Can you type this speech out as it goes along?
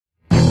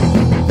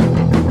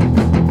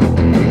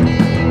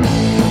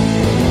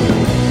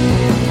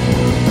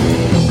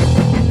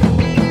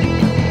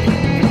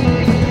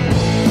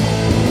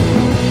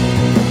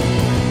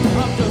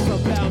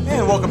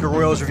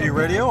Royals Review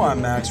Radio.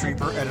 I'm Max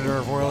Reaper, editor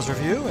of Royals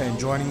Review, and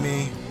joining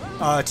me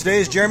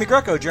today is Jeremy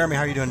Greco. Jeremy,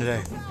 how are you doing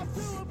today?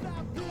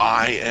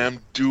 I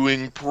am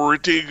doing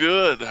pretty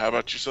good. How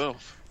about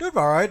yourself? Doing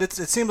all right. It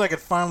seems like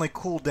it finally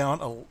cooled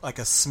down like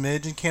a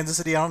smidge in Kansas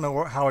City. I don't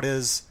know how it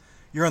is.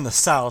 You're in the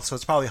South, so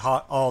it's probably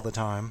hot all the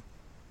time.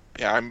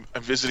 Yeah, I'm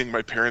visiting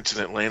my parents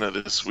in Atlanta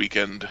this week,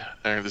 and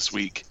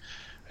I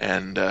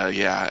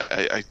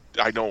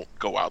don't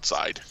go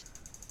outside.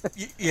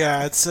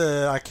 Yeah, it's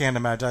I can't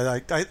imagine.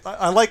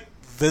 I like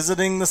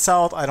visiting the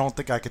South. I don't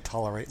think I could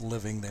tolerate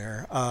living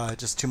there.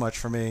 Just too much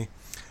for me.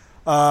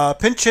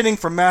 Pinch hitting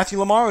for Matthew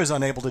Lamar, who's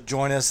unable to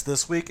join us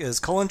this week, is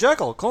Colin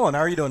Jekyll. Colin, how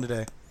are you doing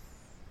today?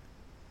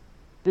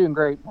 Doing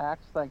great,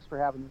 Max. Thanks for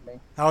having me.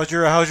 How's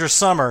your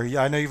summer?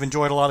 Yeah, I know you've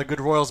enjoyed a lot of good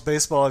Royals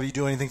baseball. Have you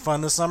doing anything fun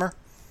this summer?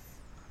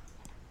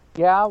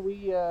 Yeah,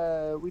 we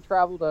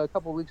traveled a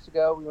couple of weeks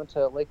ago. We went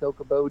to Lake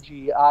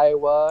Okoboji,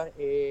 Iowa,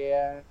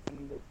 and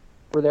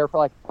we're there for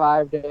like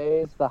 5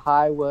 days. The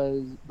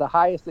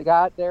highest it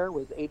got there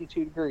was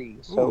 82 degrees,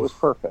 so It was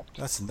perfect.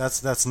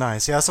 That's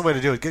nice. Yeah, that's the way to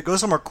do it. Go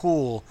somewhere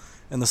cool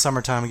in the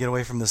summertime and get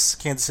away from this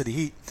Kansas City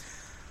heat.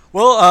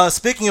 Well,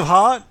 speaking of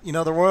hot,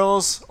 the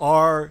Royals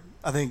are,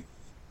 I think,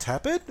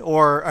 tepid,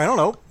 or I don't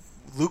know,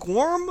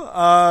 lukewarm.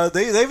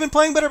 They've been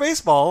playing better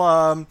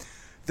baseball.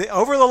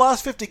 Over the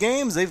last 50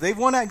 games, they've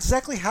won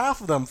exactly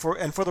half of them. For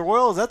the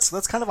Royals,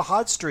 that's kind of a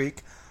hot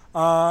streak.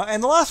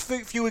 And the last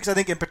few weeks, I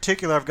think in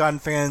particular, I've gotten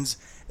fans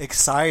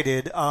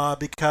excited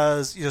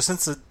because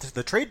since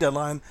the trade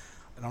deadline,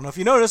 I don't know if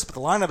you noticed, but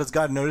the lineup has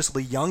gotten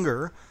noticeably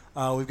younger.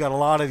 We've got a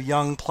lot of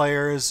young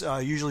players.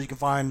 Usually, you can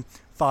find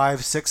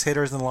 5-6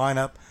 hitters in the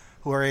lineup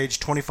who are age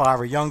 25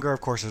 or younger.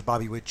 Of course, there's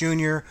Bobby Witt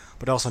Jr.,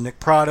 but also Nick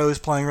Pratto is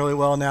playing really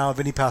well now.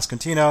 Vinny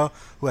Pasquantino,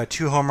 who had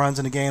 2 home runs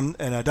in a game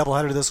in a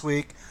doubleheader this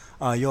week.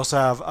 You also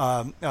have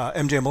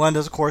MJ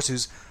Melendez, of course,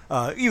 who's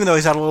even though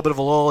he's had a little bit of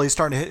a lull,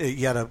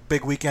 he had a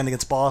big weekend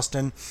against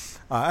Boston.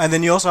 And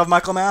then you also have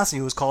Michael Massey,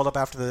 who was called up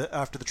after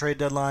the trade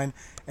deadline,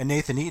 and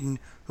Nathan Eaton,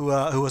 who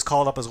was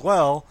called up as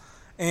well.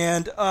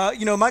 And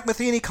Mike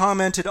Matheny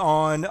commented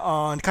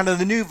on kind of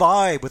the new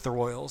vibe with the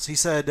Royals. He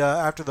said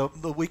after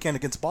the weekend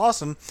against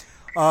Boston,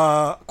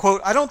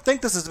 quote, "I don't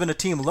think this has been a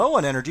team low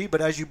on energy,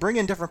 but as you bring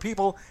in different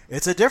people,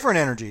 it's a different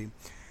energy."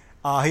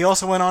 He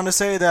also went on to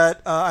say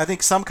that I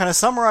think some kind of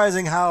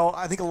summarizing how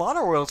I think a lot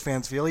of Royals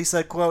fans feel. He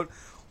said, quote,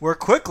 "We're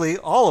quickly,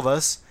 all of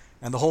us,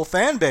 and the whole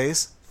fan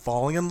base,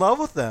 falling in love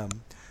with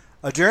them."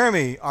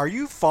 Jeremy, are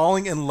you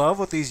falling in love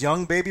with these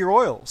young baby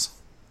Royals?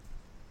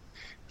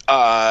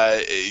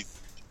 I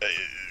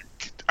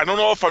don't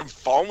know if I'm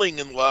falling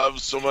in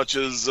love so much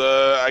as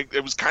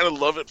it was kind of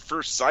love at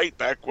first sight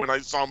back when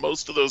I saw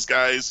most of those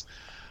guys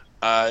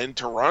in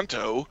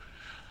Toronto.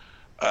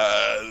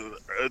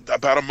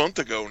 About a month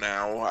ago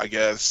now, I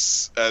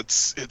guess.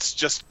 It's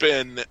just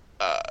been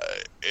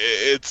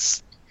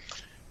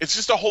it's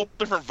just a whole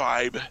different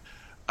vibe,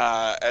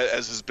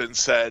 as has been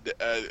said.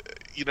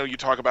 You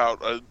talk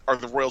about are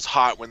the Royals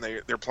hot when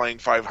they're playing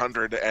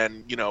 500,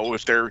 and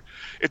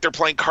if they're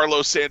playing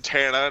Carlos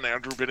Santana and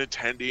Andrew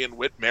Benintendi and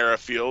Whit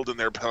Merrifield and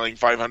they're playing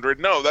 500,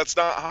 no, that's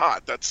not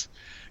hot. That's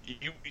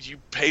you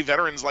pay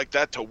veterans like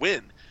that to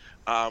win.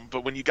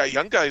 But when you got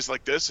young guys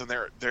like this and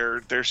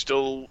they're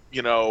still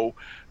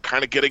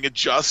kind of getting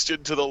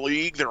adjusted to the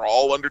league, they're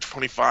all under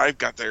 25,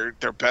 got their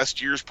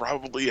best years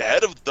probably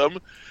ahead of them.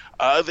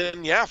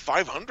 Then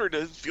 500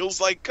 it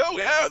feels like, oh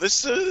yeah,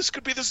 this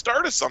could be the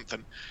start of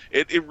something.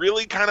 It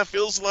really kind of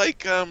feels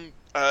like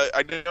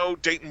I know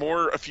Dayton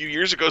Moore a few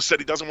years ago said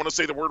he doesn't want to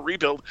say the word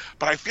rebuild,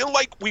 but I feel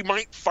like we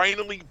might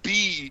finally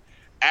be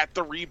at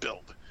the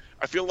rebuild.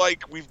 I feel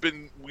like they've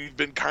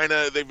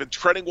been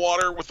treading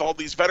water with all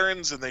these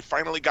veterans, and they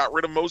finally got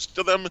rid of most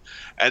of them,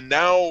 and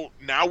now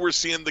we're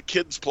seeing the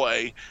kids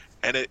play,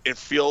 and it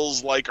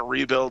feels like a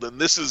rebuild. And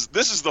this is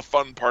the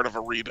fun part of a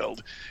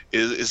rebuild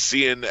is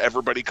seeing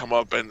everybody come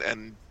up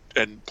and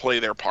play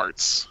their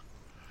parts.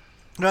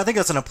 I think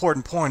that's an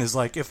important point. Is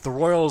like if the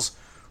Royals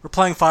were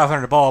playing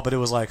 500 ball, but it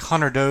was like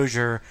Hunter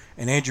Dozier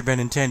and Andrew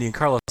Benintendi and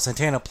Carlos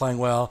Santana playing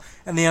well,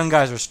 and the young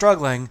guys are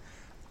struggling.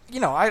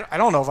 I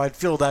don't know if I'd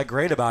feel that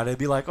great about it. It'd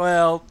be like,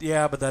 well,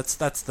 yeah, but that's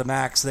the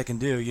max they can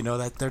do.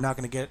 That they're not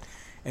going to get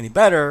any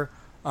better.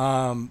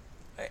 I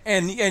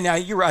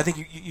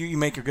think you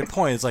make a good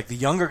point. It's like the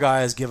younger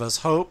guys give us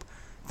hope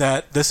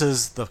that this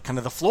is the kind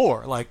of the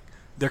floor. Like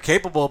they're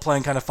capable of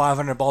playing kind of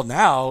 500 ball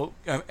now.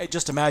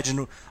 Just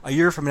imagine a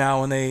year from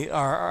now when they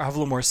have a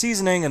little more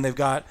seasoning and they've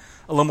got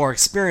a little more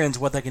experience,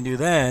 what they can do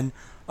then.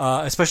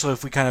 Especially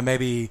if we kind of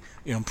maybe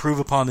improve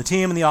upon the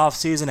team in the off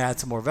season, add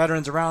some more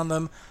veterans around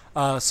them.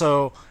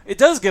 So it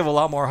does give a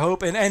lot more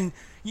hope. And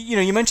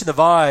you mentioned the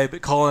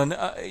vibe, Colin.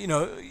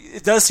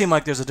 It does seem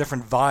like there's a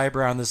different vibe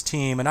around this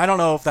team. And I don't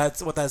know if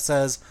that's what that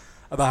says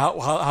about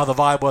how the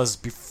vibe was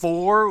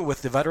before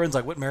with the veterans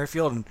like Whit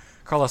Merrifield and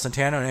Carlos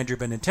Santana and Andrew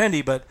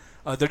Benintendi, but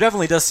there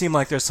definitely does seem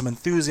like there's some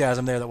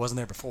enthusiasm there that wasn't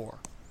there before.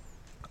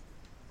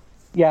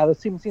 Yeah, the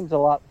team seems a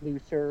lot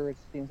looser. It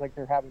seems like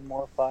they're having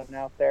more fun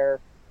out there.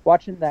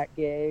 Watching that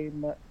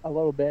game a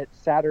little bit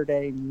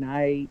Saturday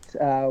night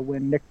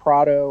when Nick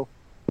Pratto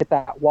hit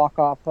that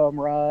walk-off home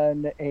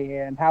run,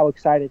 and how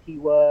excited he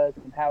was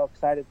and how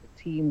excited the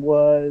team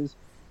was.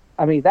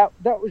 I mean, that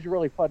was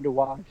really fun to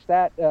watch.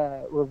 That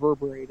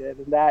reverberated,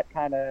 and that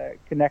kind of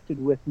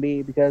connected with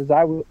me because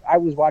I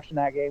was watching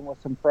that game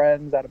with some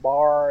friends at a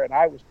bar, and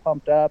I was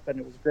pumped up, and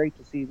it was great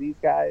to see these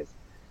guys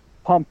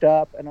pumped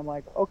up. And I'm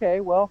like, okay,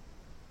 well,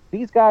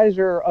 these guys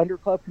are under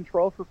club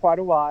control for quite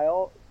a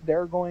while.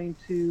 They're going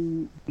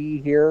to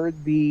be here.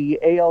 The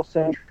AL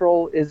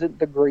Central isn't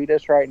the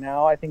greatest right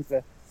now. I think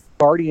the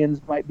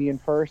Guardians might be in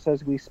first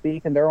as we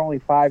speak, and they're only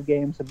 5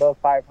 games above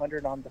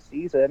 500 on the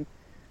season.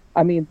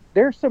 I mean,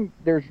 there's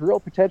real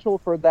potential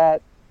for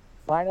that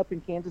lineup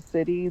in Kansas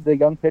City. The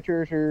young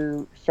pitchers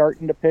are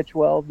starting to pitch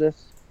well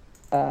this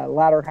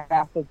latter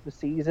half of the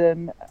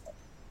season.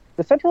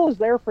 The Central is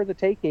there for the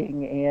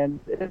taking, and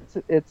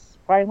it's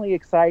finally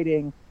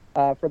exciting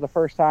for the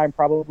first time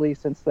probably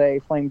since they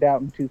flamed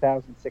out in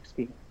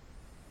 2016.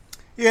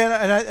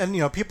 Yeah, and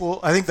you know,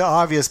 people. I think the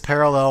obvious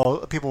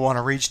parallel people want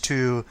to reach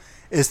to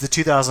is the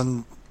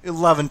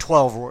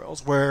 2011-12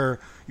 Royals, where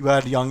you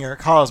had young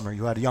Eric Hosmer,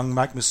 you had young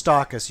Mike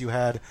Moustakas, you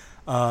had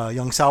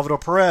young Salvador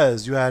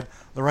Perez, you had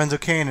Lorenzo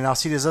Cain and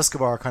Alcides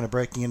Escobar kind of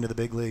breaking into the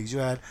big leagues. You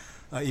had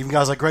even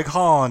guys like Greg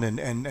Holland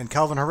and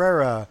Calvin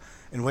Herrera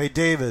and Wade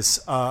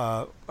Davis.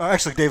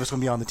 Actually, Davis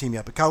wouldn't be on the team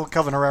yet, but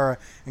Calvin Herrera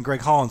and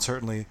Greg Holland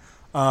certainly.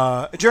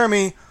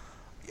 Jeremy,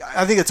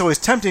 I think it's always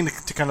tempting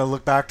to kind of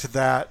look back to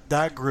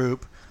that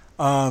group.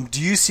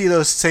 Do you see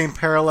those same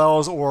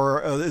parallels,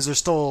 or is there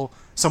still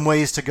some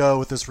ways to go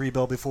with this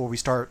rebuild before we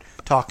start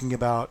talking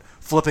about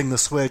flipping the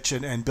switch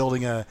and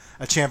building a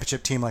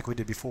championship team like we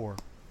did before?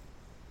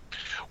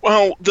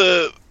 Well,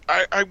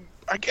 I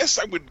guess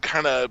I would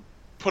kind of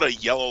put a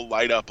yellow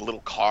light up, a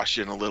little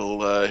caution, a little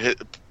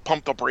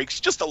pump the brakes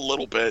just a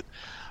little bit.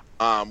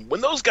 When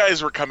those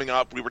guys were coming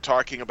up, we were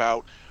talking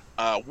about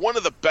one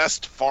of the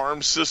best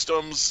farm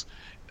systems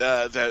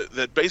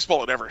that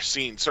baseball had ever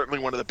seen, certainly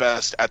one of the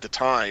best at the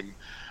time.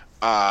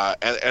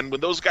 And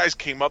when those guys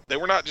came up, they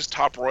were not just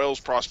top Royals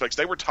prospects.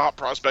 They were top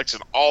prospects in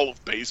all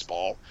of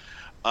baseball.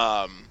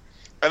 And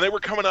they were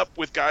coming up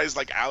with guys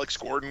like Alex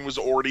Gordon was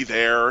already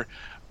there.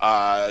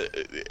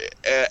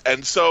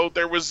 And so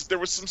there was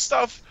some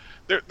stuff.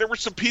 There were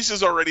some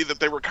pieces already that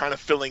they were kind of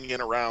filling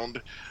in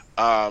around,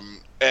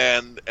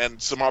 and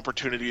some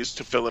opportunities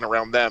to fill in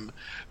around them.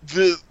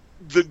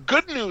 The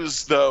good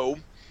news, though,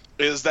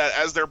 is that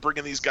as they're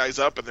bringing these guys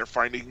up and they're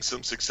finding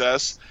some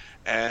success,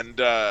 and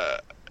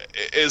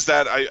is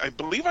that I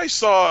believe I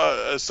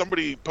saw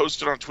somebody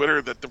posted on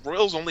Twitter that the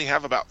Royals only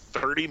have about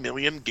 $30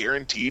 million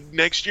guaranteed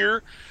next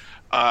year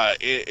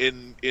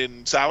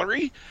in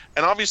salary,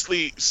 and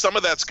obviously some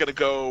of that's going to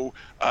go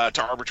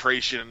to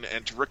arbitration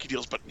and to rookie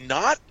deals, but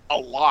not a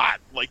lot.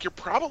 Like, you're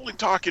probably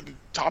topping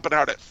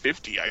out at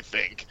 50, I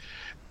think,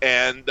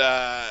 and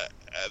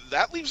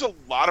that leaves a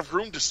lot of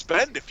room to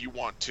spend if you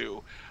want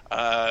to.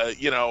 I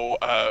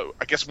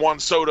guess Juan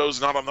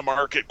Soto's not on the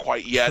market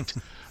quite yet.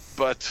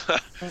 But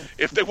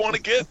if they want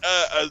to get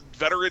a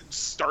veteran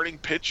starting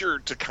pitcher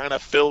to kind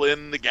of fill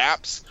in the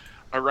gaps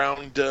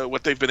around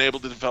what they've been able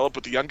to develop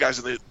with the young guys,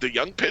 and the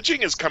young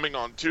pitching is coming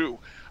on too.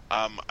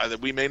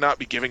 We may not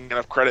be giving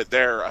enough credit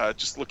there.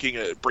 Just looking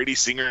at Brady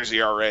Singer's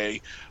ERA,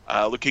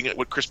 looking at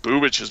what Chris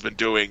Bubich has been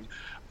doing,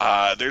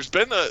 there's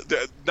been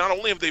not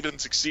only have they been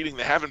succeeding,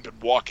 they haven't been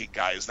walking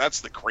guys.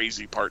 That's the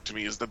crazy part to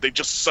me, is that they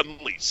just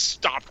suddenly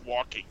stopped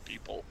walking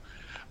people.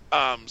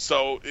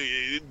 So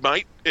it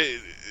might.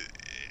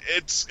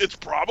 It's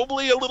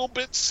probably a little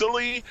bit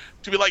silly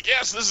to be like,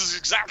 yes, this is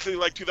exactly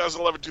like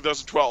 2011,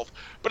 2012.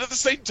 But at the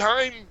same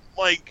time,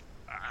 like,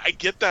 I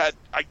get that.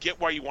 I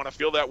get why you want to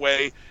feel that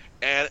way.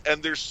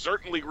 And there's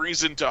certainly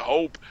reason to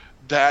hope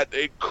that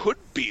it could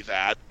be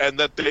that, and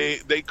that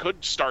they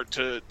could start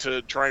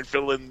to try and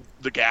fill in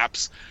the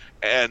gaps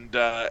and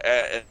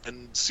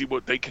see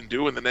what they can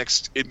do in the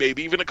next,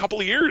 maybe even a couple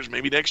of years,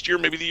 maybe next year,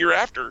 maybe the year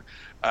after,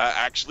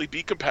 actually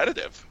be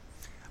competitive.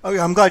 Oh,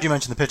 yeah, I'm glad you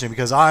mentioned the pitching,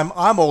 because I'm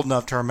old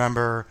enough to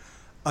remember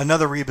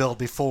another rebuild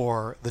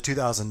before the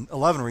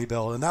 2011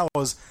 rebuild, and that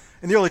was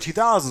in the early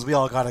 2000s. We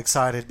all got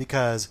excited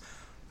because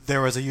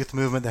there was a youth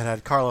movement that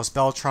had Carlos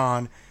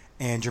Beltran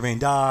and Jermaine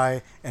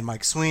Dye and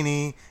Mike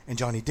Sweeney and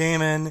Johnny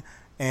Damon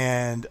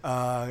and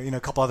a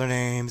couple other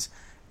names,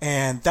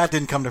 and that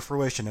didn't come to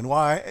fruition. And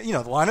why? The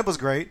lineup was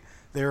great.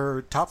 They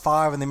were top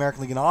 5 in the American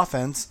League in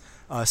offense,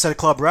 set a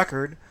club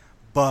record,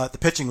 but the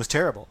pitching was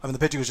terrible. I mean, the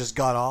pitching was just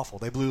god awful.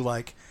 They blew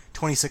like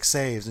 26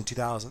 saves in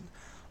 2000.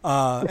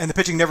 And the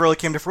pitching never really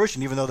came to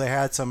fruition, even though they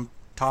had some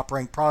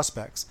top-ranked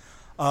prospects.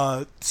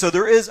 So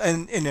there is,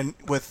 and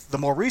with the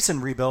more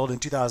recent rebuild in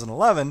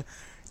 2011,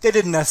 they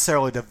didn't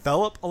necessarily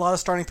develop a lot of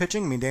starting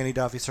pitching. I mean, Danny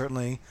Duffy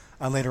certainly,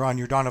 and later on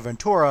Yordano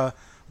Ventura,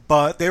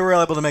 but they were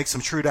able to make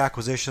some shrewd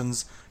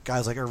acquisitions,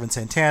 guys like Irvin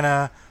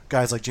Santana,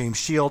 guys like James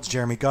Shields,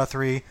 Jeremy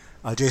Guthrie,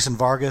 Jason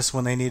Vargas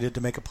when they needed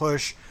to make a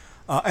push,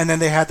 and then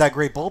they had that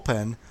great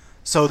bullpen.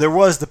 So there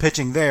was the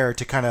pitching there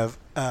to kind of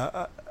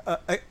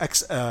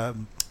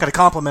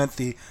complement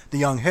the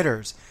young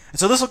hitters. And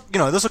so this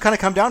will kind of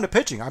come down to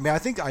pitching. I mean, I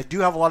think I do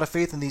have a lot of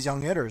faith in these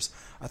young hitters.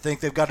 I think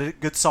they've got a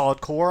good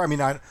solid core. I mean,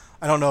 I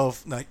don't know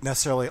if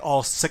necessarily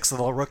all 6 of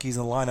the rookies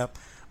in the lineup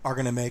are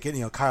going to make it.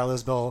 Kyle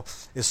Isbell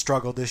has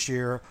struggled this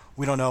year.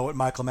 We don't know what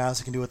Michael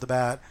Massa can do with the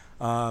bat.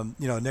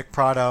 Nick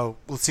Pratto,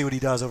 we'll see what he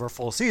does over a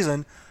full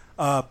season.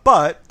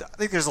 But I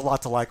think there's a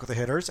lot to like with the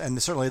hitters,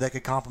 and certainly they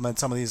could complement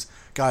some of these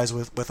guys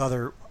with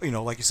other,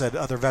 like you said,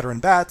 other veteran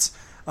bats,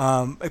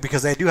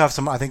 because they do have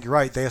some, I think you're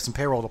right, they have some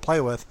payroll to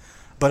play with.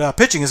 But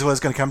pitching is what it's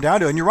going to come down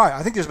to, and you're right.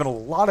 I think there's been a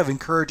lot of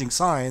encouraging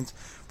signs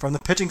from the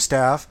pitching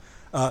staff.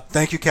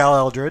 Thank you, Cal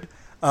Eldred.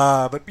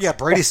 But yeah,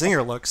 Brady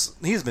Singer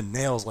he's been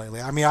nails lately.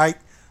 I mean,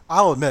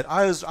 I'll admit,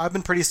 I've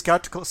been pretty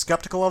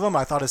skeptical of him.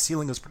 I thought his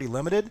ceiling was pretty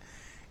limited,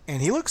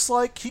 and he looks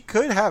like he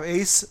could have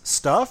ace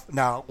stuff.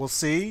 Now, we'll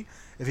see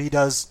if he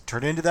does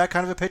turn into that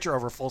kind of a pitcher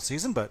over a full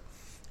season, but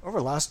over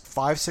the last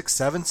 5, 6,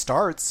 7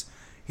 starts,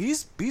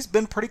 he's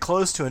been pretty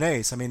close to an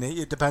ace. I mean,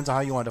 it depends on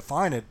how you want to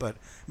define it, but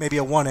maybe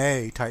a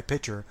 1A type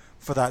pitcher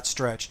for that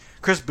stretch.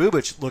 Chris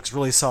Bubic looks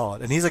really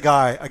solid, and he's a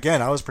guy,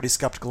 again, I was pretty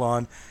skeptical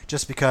on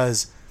just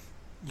because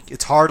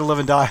it's hard to live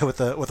and die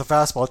with a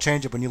fastball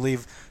changeup when you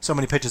leave so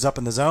many pitches up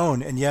in the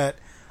zone, and yet,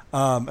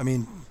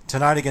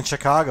 tonight against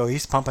Chicago,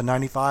 he's pumping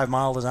 95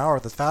 miles an hour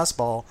with his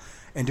fastball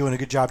and doing a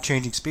good job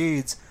changing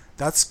speeds.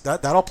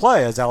 That'll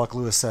play, as Alec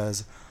Lewis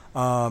says.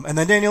 And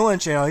then Daniel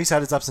Lynch, he's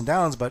had his ups and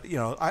downs, but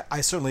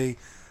I certainly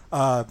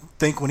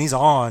think when he's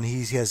on,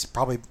 he has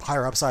probably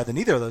higher upside than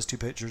either of those two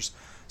pitchers.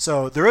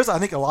 So there is, I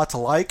think, a lot to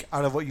like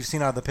out of what you've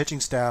seen out of the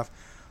pitching staff.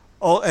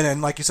 Oh, and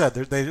then, like you said,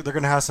 they're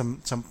going to have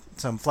some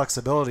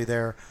flexibility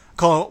there.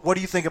 Colin, what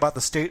do you think about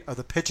the state of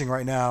the pitching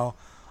right now?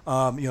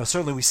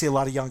 Certainly we see a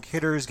lot of young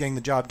hitters getting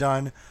the job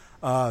done.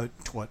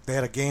 They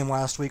had a game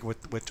last week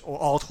with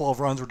all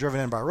 12 runs were driven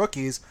in by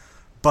rookies.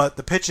 But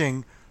the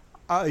pitching,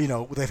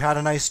 they've had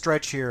a nice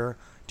stretch here.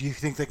 Do you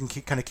think they can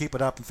keep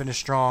it up and finish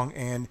strong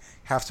and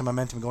have some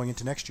momentum going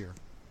into next year?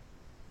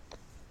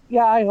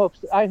 Yeah, I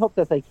hope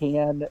that they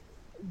can.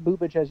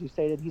 Bubic, as you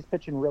stated, he's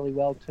pitching really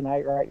well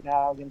tonight right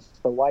now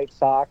against the White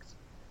Sox.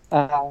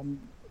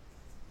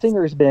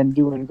 Singer's been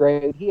doing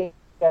great. He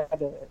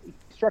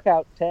struck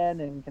out 10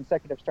 in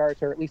consecutive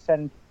starts, or at least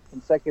 10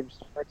 consecutive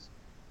starts.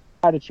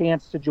 Had a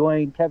chance to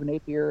join Kevin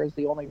Napier as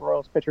the only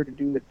Royals pitcher to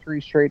do it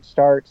 3 straight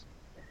starts.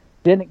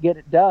 Didn't get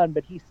it done,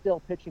 but he's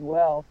still pitching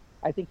well.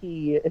 I think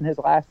he, in his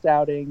last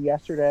outing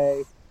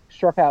yesterday,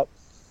 struck out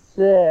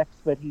 6,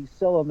 but he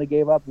still only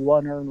gave up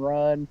 1 earned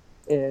run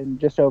in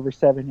just over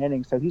 7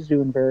 innings, so he's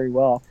doing very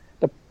well.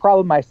 The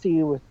problem I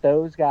see with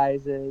those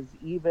guys is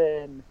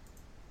even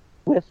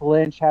with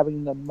Lynch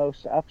having the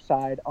most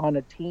upside on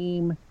a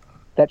team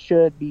that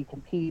should be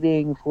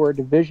competing for a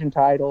division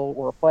title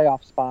or a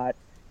playoff spot,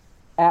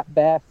 at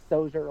best,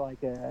 those are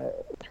like a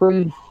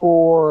 3,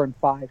 4, and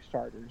 5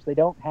 starters. They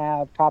don't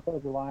have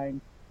top-of-the-line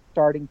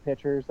starting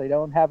pitchers. They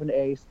don't have an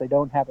ace. They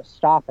don't have a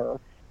stopper.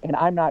 And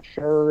I'm not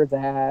sure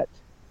that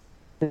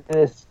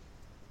this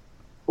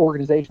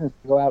organization is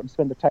to go out and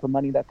spend the type of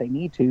money that they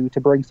need to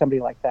bring somebody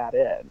like that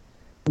in.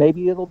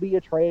 Maybe it'll be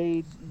a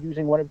trade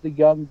using one of the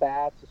young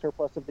bats, a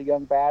surplus of the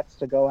young bats,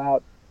 to go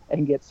out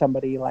and get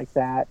somebody like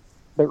that.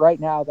 But right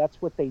now, that's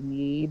what they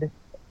need.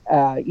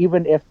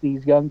 Even if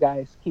these young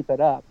guys keep it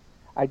up,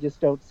 I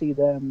just don't see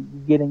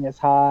them getting as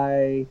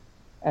high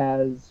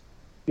as,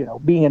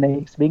 being an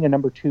ace, being a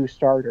number 2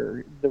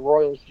 starter. The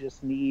Royals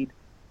just need,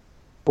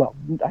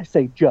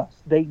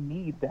 they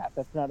need that.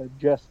 That's not a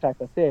just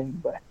type of thing,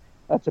 but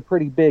that's a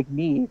pretty big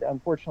need.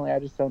 Unfortunately, I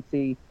just don't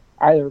see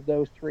either of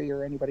those 3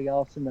 or anybody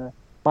else in the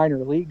minor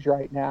leagues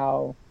right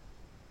now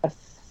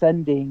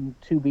ascending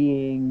to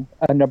being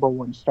a number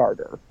 1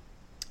 starter.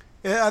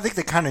 Yeah, I think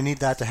they kind of need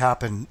that to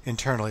happen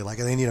internally. Like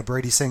they need a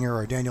Brady Singer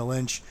or a Daniel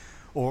Lynch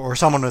or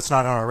someone that's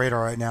not on our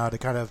radar right now to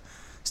kind of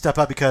step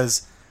up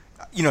because,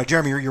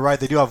 Jeremy, you're right.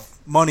 They do have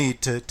money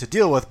to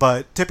deal with,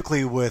 but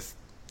typically with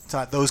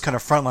those kind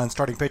of frontline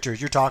starting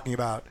pitchers, you're talking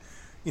about,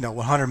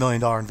 $100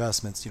 million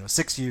investments,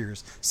 6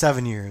 years,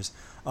 7 years,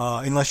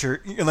 unless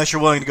you're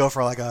willing to go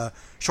for like a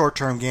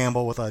short-term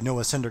gamble with a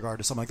Noah Syndergaard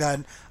or something like that.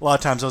 And a lot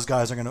of times those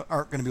guys aren't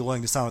going to be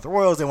willing to sign with the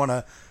Royals. They want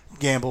to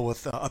gamble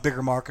with a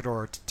bigger market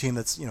or a team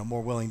that's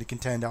more willing to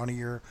contend on a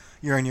year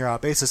in year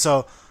out basis.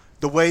 So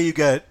the way you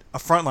get a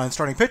frontline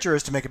starting pitcher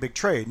is to make a big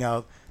trade.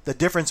 Now, the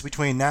difference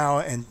between now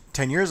and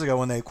 10 years ago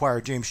when they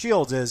acquired James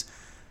Shields is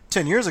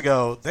 10 years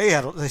ago, they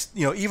had,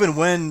 even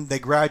when they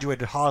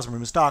graduated Hosmer,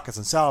 Moustakas,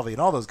 and Salvi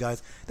and all those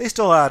guys, they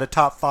still had a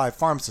top 5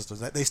 farm system.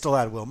 They still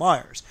had Will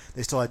Myers.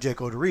 They still had Jake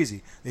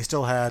Odorizzi. They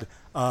still had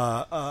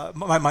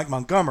Mike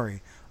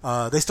Montgomery.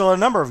 They still had a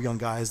number of young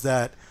guys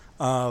that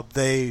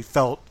they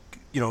felt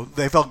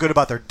good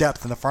about their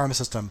depth in the farm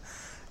system.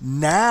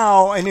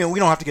 Now, and we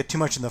don't have to get too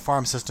much in the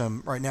farm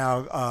system right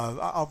now.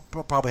 I'll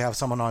probably have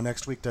someone on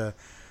next week to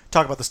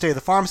talk about the state of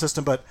the farm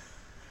system, but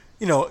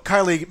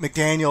Kylie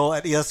McDaniel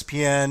at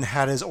ESPN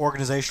had his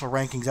organizational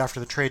rankings after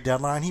the trade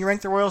deadline. He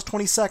ranked the Royals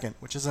 22nd,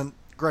 which isn't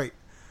great.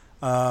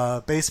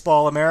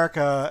 Baseball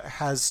America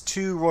has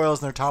 2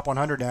 Royals in their top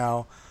 100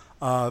 now,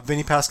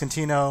 Vinny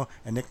Pasquantino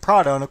and Nick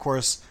Pratto, and of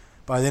course,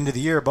 by the end of the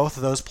year, both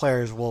of those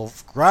players will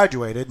have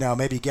graduated. Now,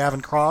 maybe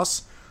Gavin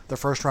Cross, the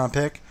first-round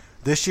pick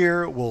this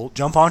year, will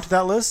jump onto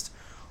that list.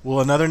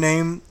 Will another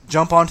name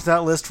jump onto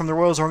that list from the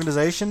Royals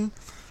organization?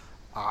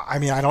 I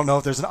mean, I don't know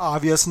if there's an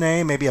obvious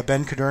name. Maybe a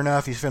Ben Caderna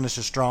if he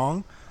finishes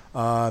strong.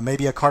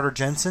 Maybe a Carter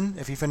Jensen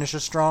if he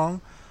finishes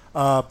strong.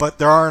 But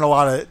there aren't a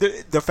lot of...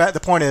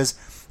 The point is,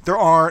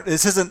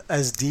 this isn't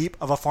as deep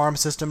of a farm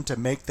system to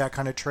make that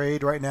kind of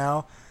trade right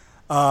now.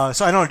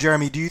 So I don't know,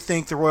 Jeremy, do you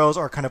think the Royals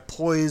are kind of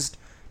poised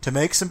to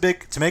make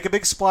a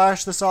big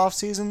splash this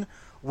offseason?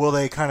 Will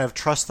they kind of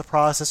trust the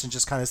process and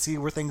just kind of see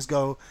where things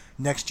go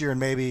next year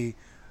and maybe,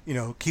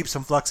 keep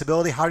some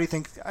flexibility? How do you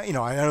think, I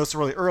know it's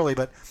really early,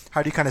 but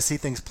how do you kind of see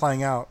things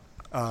playing out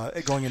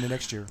going into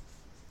next year?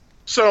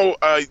 So,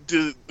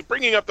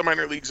 bringing up the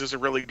minor leagues is a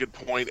really good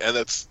point, and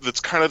that's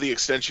kind of the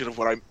extension of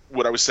what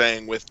I was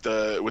saying with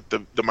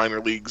the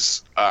minor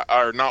leagues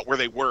are not where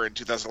they were in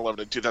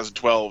 2011 and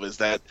 2012. Is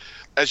that,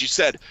 as you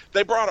said,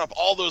 they brought up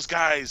all those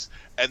guys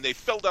and they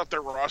filled out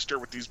their roster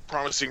with these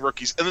promising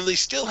rookies, and then they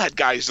still had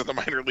guys in the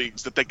minor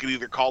leagues that they could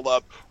either call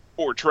up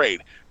or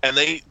trade. And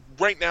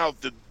right now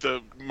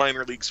the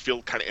minor leagues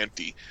feel kind of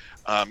empty.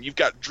 You've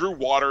got Drew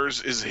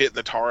Waters is hitting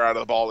the tar out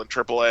of the ball in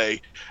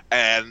AAA,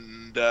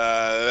 and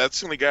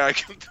that's the only guy I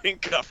can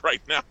think of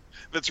right now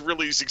that's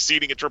really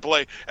succeeding at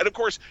AAA. And of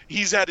course,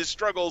 he's had his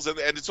struggles, and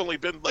it's only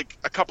been like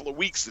a couple of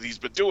weeks that he's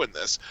been doing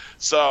this,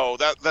 so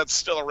that's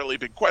still a really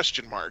big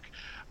question mark.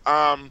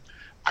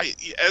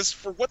 As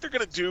for what they're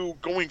going to do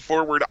going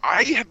forward,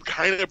 I had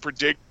kind of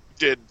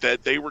predicted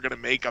that they were going to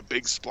make a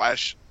big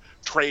splash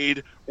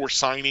trade or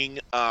signing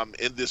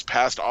in this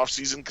past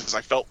offseason, because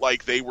I felt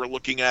like they were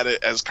looking at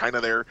it as kind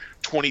of their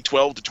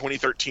 2012 to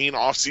 2013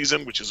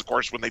 offseason, which is, of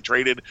course, when they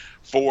traded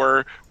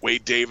for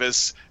Wade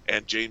Davis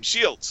and James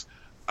Shields.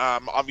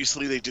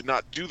 Obviously, they did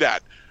not do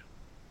that.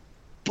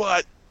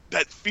 But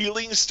that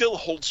feeling still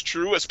holds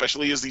true,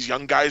 especially as these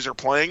young guys are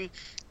playing.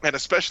 And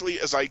especially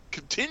as I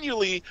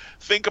continually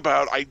think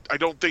about, I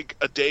don't think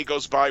a day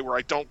goes by where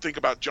I don't think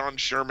about John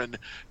Sherman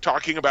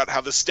talking about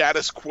how the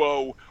status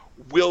quo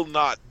will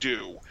not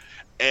do.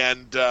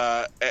 And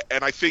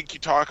I think you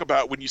talk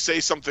about, when you say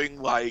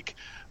something like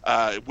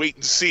wait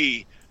and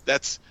see,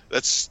 that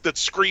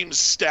screams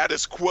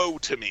status quo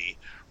to me,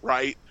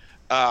 right?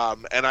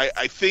 And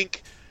I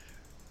think,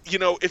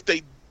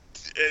 if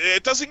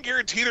it doesn't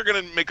guarantee they're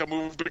going to make a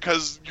move,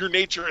 because your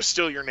nature is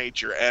still your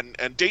nature.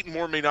 And Dayton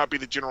Moore may not be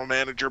the general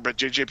manager, but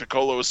J.J.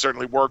 Piccolo has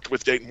certainly worked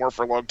with Dayton Moore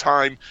for a long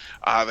time.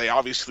 They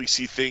obviously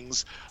see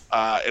things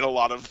in a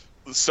lot of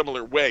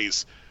similar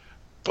ways.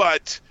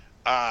 But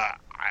I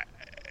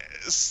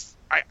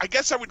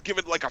guess I would give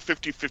it like a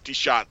 50-50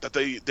 shot that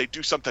they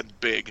do something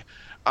big.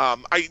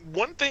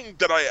 One thing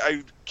that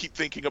I keep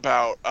thinking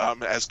about,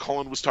 as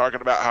Colin was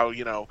talking about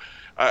how,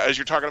 as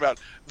you're talking about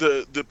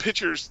the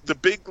pitchers, the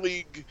big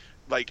league,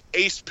 like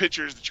ace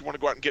pitchers that you want to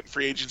go out and get in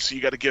free agency,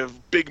 you got to give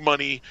big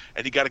money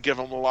and you got to give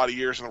them a lot of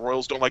years, and the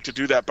Royals don't like to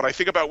do that. But I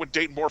think about when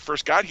Dayton Moore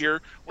first got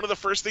here, one of the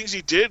first things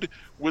he did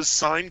was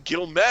sign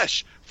Gil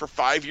Mesh for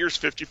 5 years,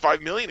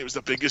 $55 million. It was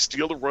the biggest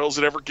deal the Royals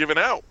had ever given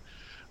out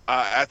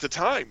at the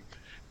time.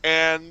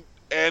 And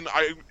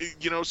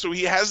so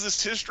he has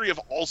this history of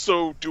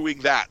also doing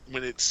that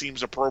when it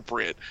seems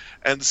appropriate.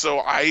 And so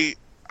I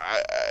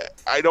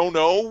don't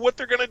know what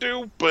they're going to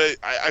do, but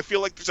I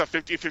feel like there's a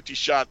 50-50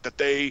 shot that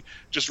they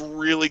just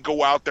really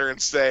go out there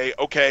and say,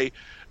 okay,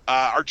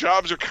 our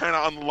jobs are kind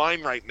of on the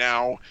line right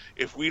now.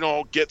 If we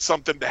don't get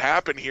something to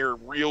happen here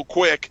real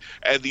quick,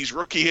 and these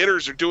rookie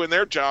hitters are doing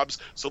their jobs,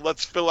 so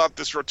let's fill out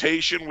this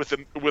rotation with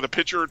a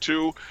pitcher or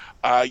two.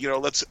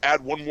 Let's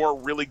add one more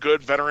really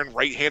good veteran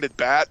right-handed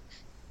bat,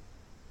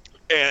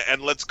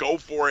 and let's go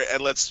for it,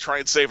 and let's try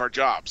and save our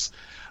jobs.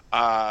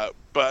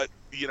 But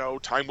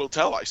time will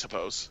tell, I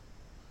suppose.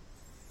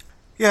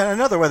 Yeah,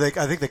 another way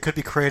I think they could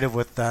be creative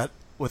with that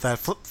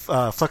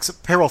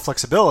payroll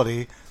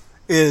flexibility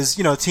is,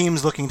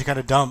 teams looking to kind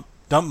of dump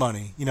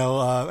money,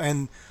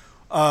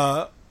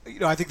 I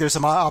think there's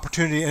some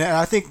opportunity, and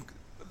I think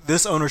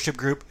this ownership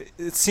group,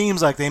 it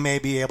seems like they may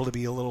be able to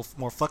be a little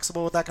more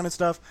flexible with that kind of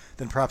stuff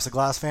than perhaps the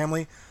Glass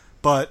family,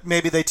 but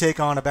maybe they take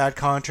on a bad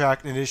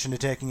contract in addition to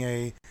taking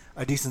a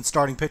decent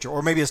starting pitcher,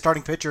 or maybe a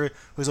starting pitcher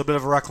who's a bit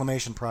of a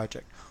reclamation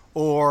project,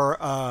 or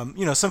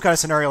some kind of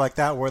scenario like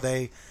that where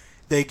they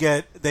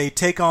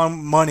take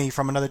on money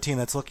from another team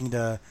that's looking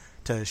to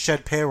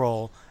shed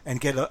payroll and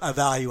get a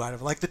value out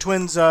of it. Like the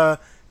Twins, got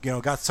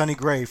Sonny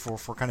Gray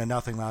for kind of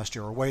nothing last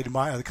year, or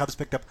the Cubs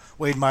picked up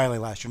Wade Miley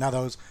last year. Now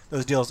those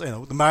deals,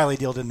 the Miley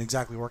deal didn't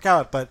exactly work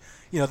out, but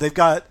they've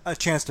got a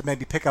chance to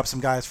maybe pick up some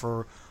guys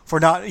for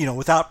not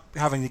without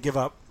having to give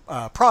up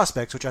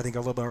prospects, which I think are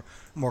a little bit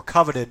more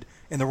coveted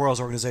in the Royals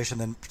organization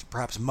than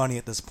perhaps money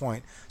at this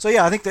point. So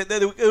yeah, I think that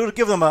it would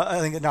give them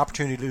an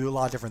opportunity to do a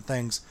lot of different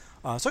things.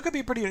 So it could be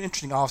a pretty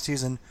interesting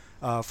offseason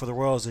for the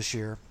Royals this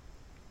year.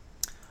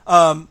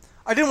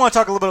 I did want to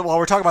talk a little bit while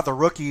we're talking about the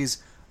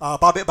rookies,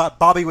 about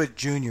Bobby Witt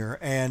Jr.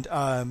 And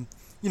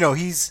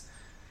he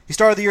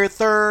started the year at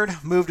third,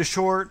 moved to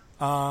short.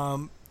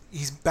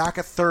 He's back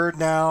at third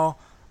now.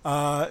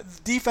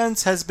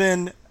 Defense has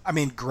been I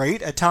mean,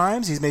 great at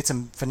times. He's made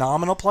some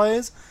phenomenal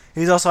plays.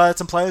 He's also had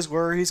some plays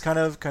where he's kind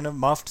of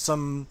muffed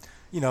some,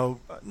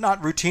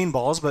 not routine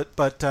balls, but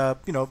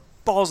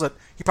balls that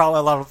he probably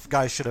a lot of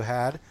guys should have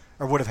had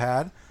or would have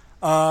had.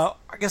 I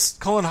guess,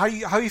 Colin, how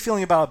are you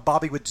feeling about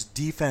Bobby Witt's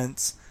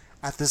defense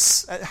at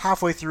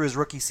halfway through his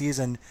rookie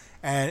season?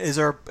 And is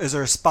there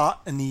a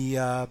spot in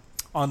the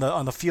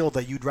on the field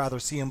that you'd rather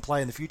see him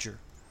play in the future?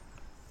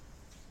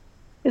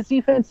 His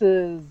defense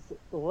is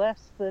less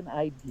than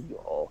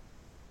ideal.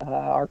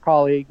 Our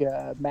colleague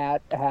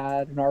Matt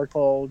had an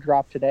article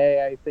dropped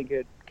today. I think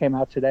it came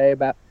out today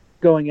about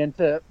going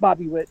into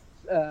Bobby Witt's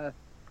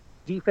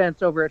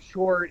defense over at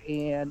short,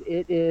 and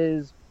it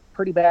is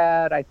pretty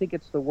bad. I think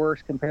it's the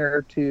worst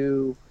compared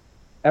to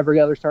every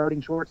other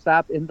starting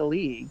shortstop in the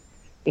league.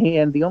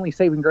 And the only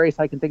saving grace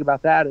I can think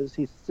about that is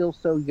he's still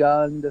so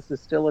young. This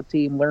is still a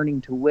team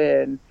learning to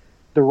win.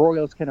 The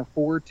Royals can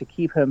afford to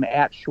keep him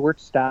at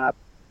shortstop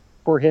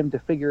for him to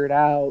figure it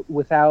out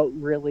without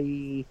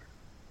really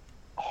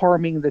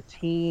harming the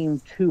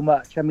team too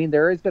much. I mean,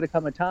 there is going to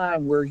come a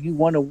time where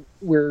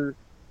where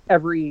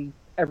every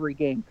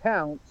game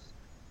counts,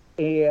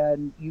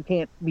 and you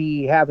can't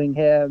be having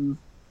him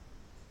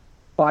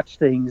botch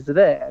things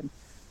then.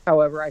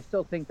 However, I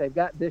still think they've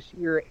got this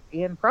year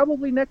and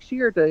probably next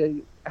year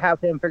to have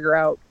him figure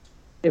out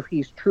if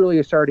he's truly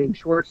a starting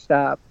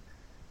shortstop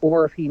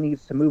or if he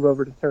needs to move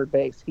over to third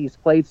base. He's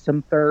played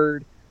some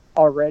third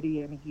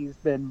already, and he's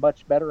been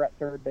much better at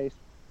third base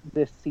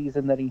this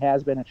season than he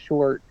has been at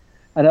short.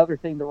 Another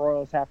thing the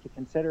Royals have to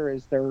consider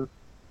is their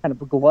kind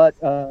of glut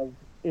of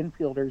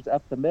infielders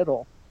up the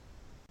middle.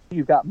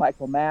 You've got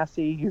Michael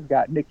Massey, you've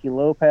got Nicky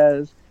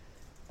Lopez.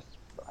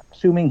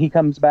 Assuming he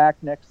comes back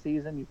next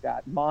season, you've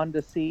got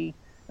Mondesi,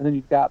 and then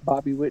you've got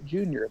Bobby Witt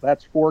Jr.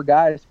 That's 4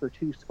 guys for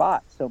 2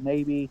 spots. So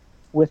maybe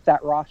with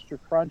that roster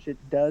crunch, it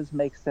does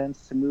make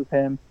sense to move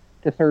him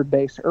to third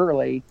base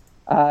early,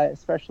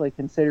 especially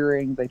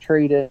considering they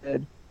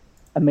traded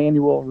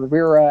Emmanuel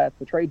Rivera at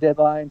the trade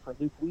deadline for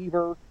Luke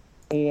Weaver,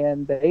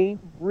 and they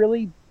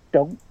really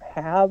don't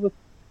have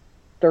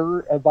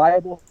a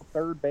viable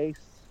third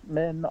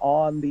baseman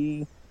on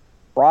the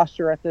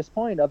roster at this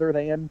point other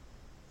than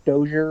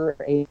Dozier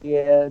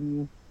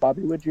and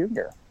Bobby Witt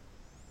Jr.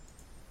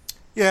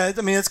 Yeah,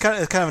 I mean, it's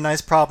kind of a nice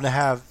problem to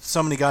have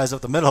so many guys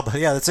up the middle, but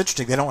yeah, that's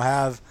interesting. They don't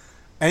have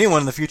anyone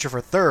in the future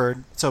for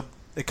third, so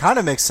it kind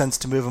of makes sense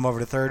to move him over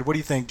to third. What do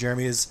you think,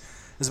 Jeremy? Is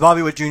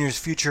Bobby Witt Jr.'s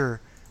future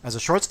as a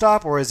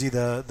shortstop, or is he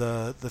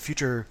the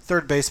future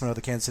third baseman of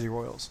the Kansas City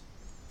Royals?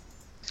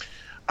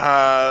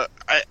 I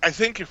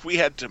think if we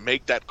had to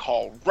make that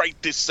call right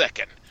this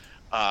second,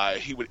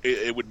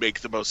 it would make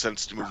the most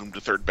sense to move him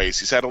to third base.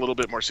 He's had a little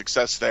bit more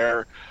success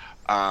there.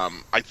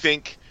 I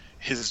think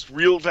his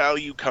real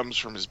value comes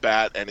from his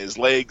bat and his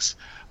legs,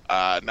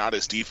 not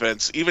his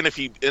defense. Even if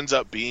he ends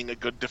up being a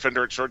good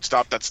defender at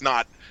shortstop, that's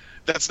not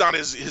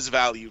his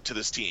value to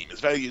this team.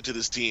 His value to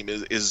this team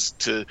is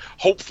to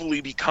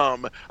hopefully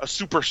become a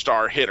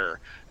superstar hitter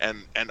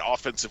and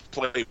offensive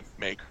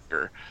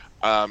playmaker.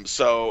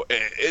 So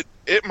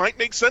it might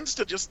make sense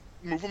to just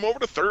move him over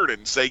to third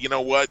and say, you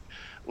know what,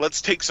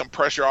 let's take some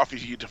pressure off of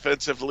you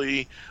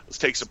defensively. Let's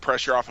take some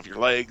pressure off of your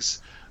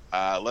legs.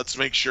 Let's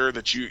make sure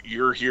that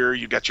you're here,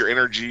 you got your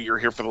energy, you're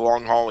here for the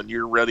long haul, and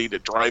you're ready to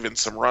drive in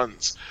some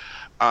runs.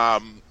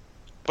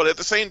 But at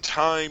the same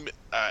time,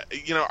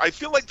 I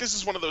feel like this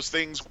is one of those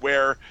things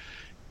where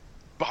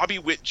Bobby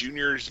Witt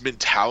Jr.'s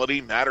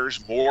mentality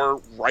matters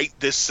more right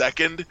this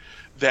second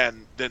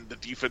than the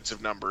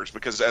defensive numbers,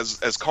 because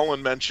as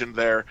Colin mentioned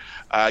there,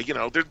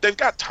 they've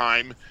got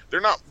time. They're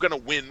not going to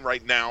win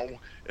right now.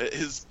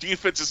 His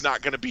defense is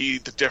not going to be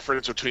the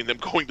difference between them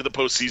going to the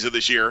postseason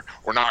this year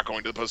or not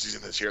going to the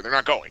postseason this year. They're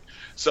not going.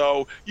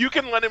 So you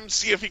can let him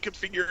see if he can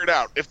figure it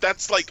out. If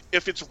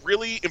it's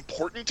really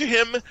important to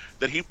him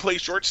that he play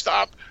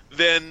shortstop,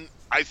 then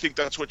I think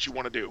that's what you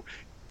want to do.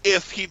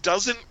 If he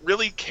doesn't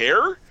really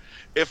care,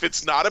 if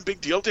it's not a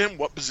big deal to him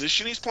what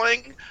position he's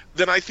playing,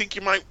 then I think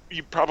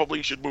you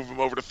probably should move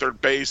him over to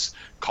third base,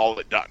 call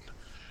it done.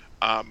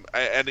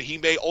 And he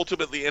may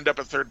ultimately end up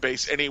at third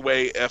base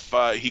anyway if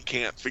he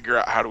can't figure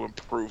out how to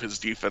improve his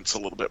defense a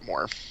little bit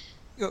more.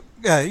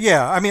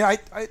 Yeah. I mean, I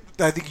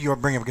think you're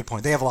bringing up a good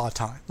point. They have a lot of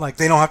time. Like,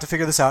 they don't have to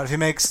figure this out. If he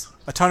makes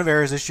a ton of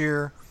errors this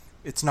year,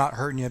 it's not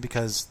hurting you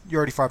because you're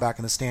already far back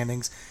in the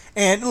standings.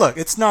 And look,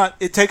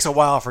 it takes a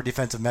while for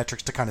defensive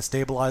metrics to kind of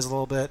stabilize a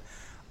little bit.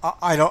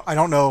 I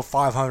don't know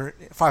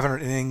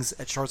 500 innings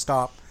at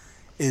shortstop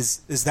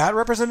is that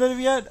representative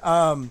yet?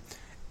 And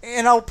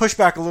I'll push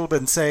back a little bit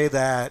and say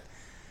that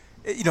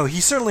he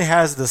certainly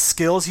has the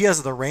skills, he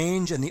has the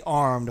range and the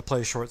arm to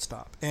play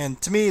shortstop. And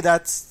to me, I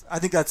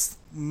think that's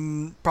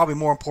probably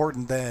more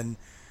important than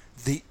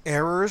the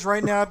errors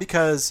right now,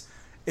 because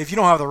if you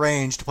don't have the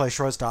range to play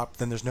shortstop,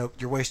 then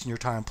you're wasting your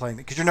time playing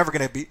it, because you're never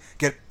going to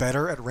get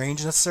better at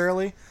range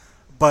necessarily.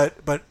 But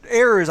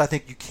errors, I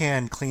think you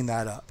can clean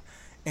that up.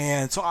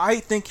 And so I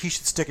think he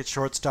should stick at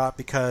shortstop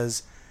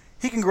because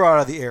he can grow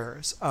out of the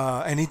errors,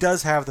 and he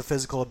does have the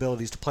physical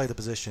abilities to play the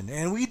position.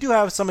 And we do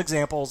have some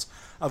examples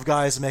of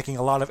guys making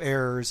a lot of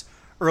errors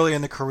early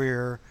in the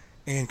career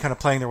and kind of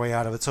playing their way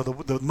out of it. So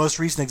the most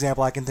recent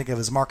example I can think of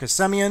is Marcus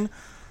Semien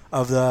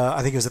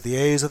I think he was at the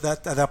A's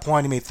at that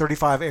point. He made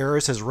 35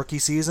 errors his rookie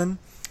season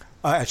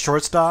at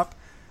shortstop.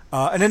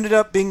 And ended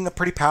up being a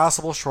pretty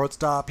passable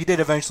shortstop. He did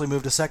eventually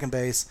move to second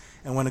base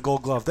and win a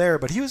Gold Glove there,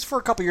 but he was, for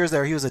a couple years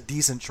there, he was a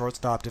decent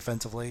shortstop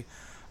defensively.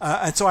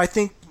 And so I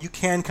think you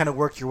can kind of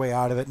work your way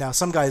out of it. Now,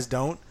 some guys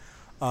don't.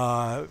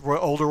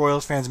 Older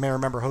Royals fans may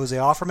remember Jose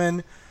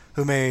Offerman,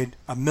 who made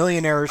a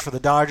million errors for the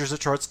Dodgers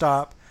at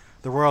shortstop.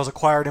 The Royals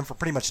acquired him for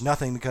pretty much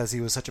nothing because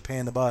he was such a pain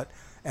in the butt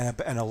and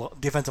a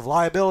defensive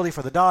liability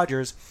for the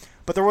Dodgers.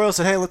 But the Royals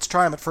said, hey, let's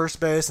try him at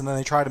first base, and then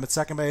they tried him at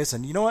second base,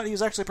 and you know what? He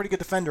was actually a pretty good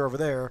defender over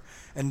there,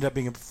 ended up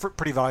being a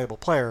pretty valuable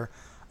player.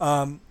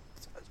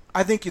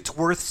 I think it's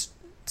worth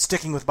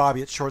sticking with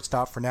Bobby at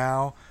shortstop for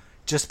now,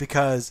 just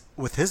because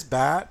with his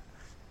bat,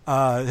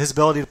 his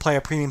ability to play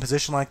a premium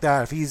position like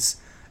that, if he's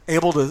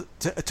able to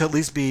at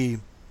least be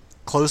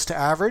close to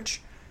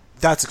average,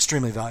 that's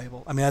extremely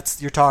valuable. I mean,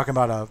 you're talking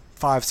about a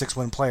 5-6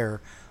 win player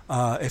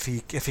if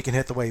he can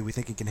hit the way we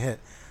think he can hit.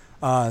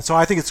 So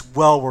I think it's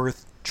well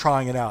worth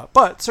trying it out,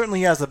 but certainly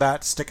he has the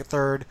bat to stick at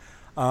third.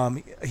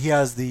 He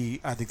has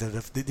the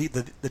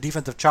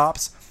defensive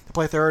chops to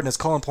play third, and as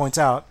Colin points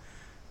out,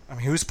 I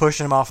mean, who's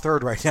pushing him off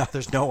third right now?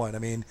 There's no one. I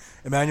mean,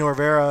 Emmanuel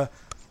Rivera,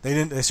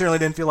 they certainly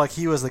didn't feel like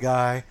he was the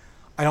guy.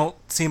 I don't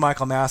see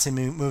Michael Massey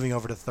moving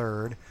over to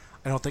third.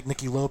 I don't think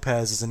Nicky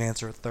Lopez is an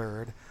answer at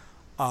third.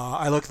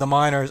 I look at the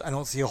minors. I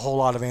don't see a whole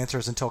lot of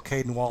answers until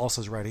Caden Wallace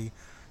is ready.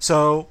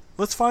 So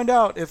let's find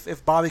out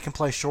if Bobby can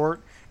play short,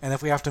 and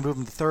if we have to move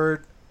him to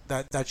third.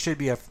 That should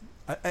be a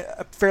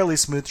fairly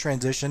smooth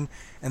transition,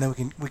 and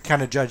then we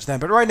kind of judge then.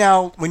 But right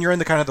now, when you're in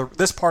the kind of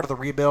this part of the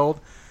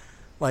rebuild,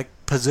 like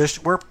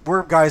position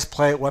where guys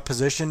play at what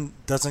position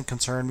doesn't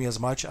concern me as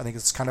much. I think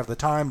it's kind of the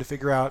time to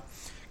figure out,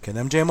 can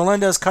MJ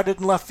Melendez cut it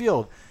in left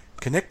field?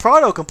 Can Nick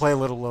Pratto play a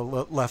little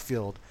left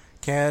field?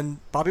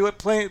 Can Bobby Witt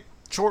play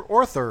short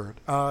or third?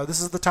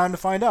 This is the time to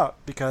find out,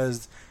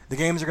 because the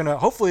games are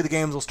hopefully the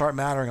games will start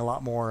mattering a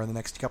lot more in the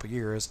next couple of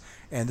years,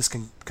 and this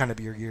can kind of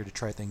be your year to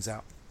try things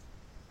out.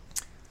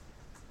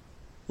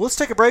 Let's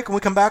take a break. When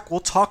we come back, we'll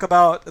talk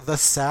about the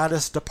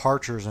saddest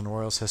departures in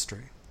Royals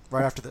history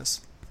right after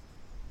this.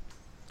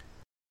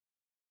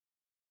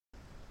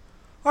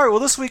 All right, well,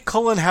 this week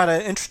Cullen had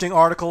an interesting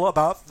article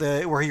about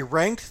where he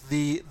ranked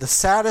the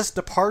saddest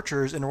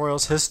departures in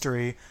Royals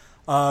history.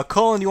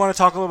 Cullen, you want to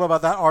talk a little bit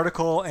about that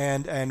article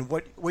and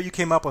what you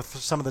came up with for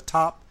some of the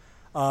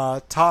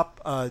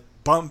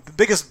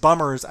biggest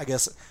bummers, I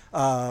guess,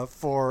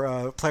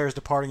 for players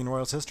departing in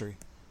Royals history?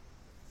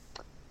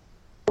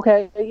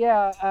 Okay,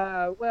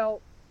 yeah. Well,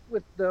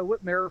 with the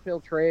Whit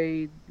Merrifield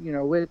trade,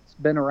 Whit's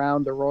been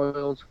around the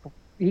Royals.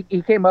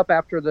 He came up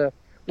after the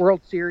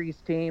World Series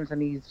teams,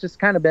 and he's just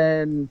kind of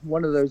been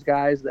one of those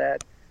guys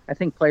that I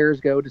think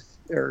fans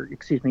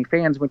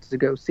went to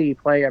go see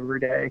play every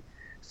day.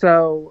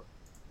 So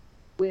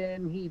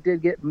when he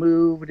did get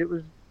moved, it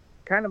was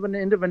kind of an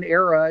end of an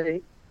era.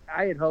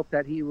 I had hoped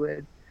that he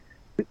would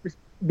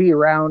be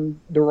around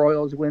the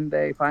Royals when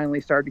they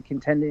finally started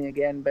contending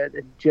again, but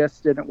it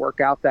just didn't work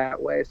out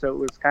that way. So it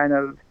was kind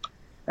of,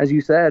 as you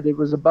said, it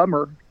was a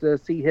bummer to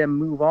see him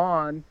move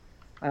on.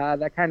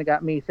 That kind of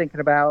got me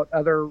thinking about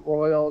other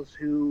Royals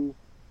who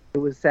it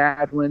was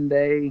sad when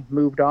they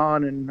moved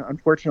on. And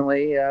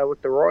unfortunately,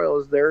 with the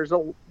Royals, there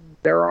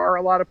are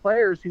a lot of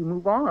players who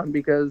move on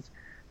because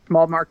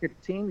small market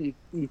team,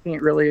 you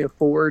can't really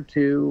afford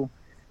to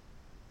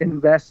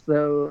invest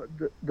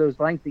those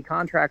lengthy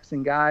contracts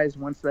in guys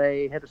once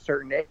they hit a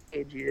certain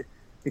age,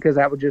 because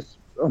that would just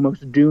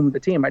almost doom the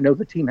team. I know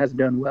the team has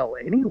done well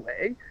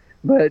anyway,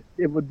 but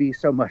it could be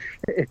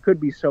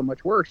so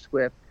much worse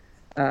with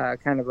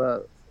kind of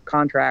a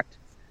contract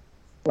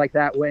like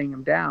that weighing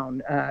him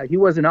down. He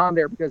wasn't on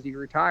there because he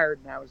retired,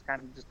 and I was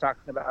kind of just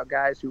talking about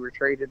guys who were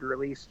traded,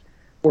 released,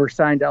 or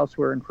signed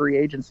elsewhere in free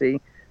agency.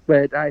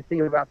 But I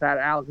think about that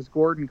Alex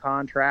Gordon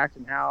contract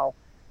and how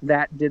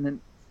that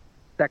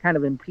kind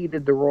of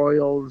impeded the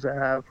Royals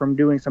from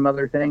doing some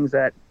other things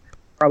that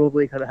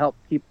probably could have helped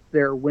keep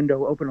their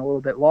window open a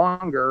little bit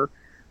longer.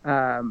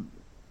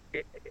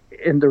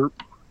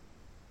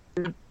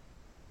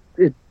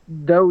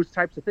 Those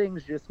types of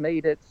things just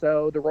made it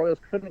so the Royals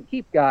couldn't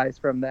keep guys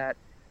from that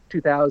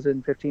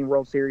 2015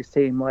 World Series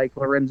team like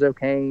Lorenzo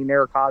Cain,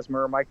 Eric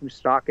Hosmer, Mike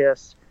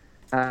Moustakas.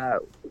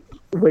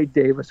 Wade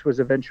Davis was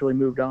eventually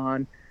moved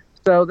on.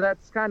 So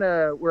that's kind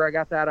of where I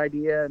got that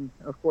idea. And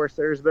of course,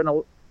 there's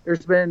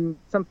been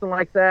something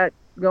like that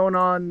going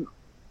on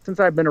since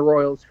I've been a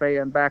Royals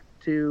fan, back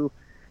to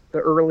the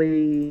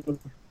early,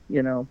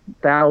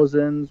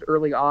 thousands,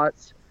 early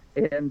aughts.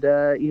 And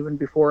even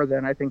before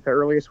then, I think the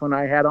earliest one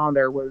I had on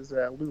there was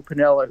Lou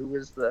Piniella, who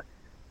was the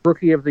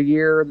Rookie of the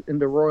Year in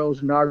the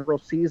Royals' inaugural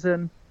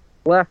season,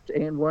 left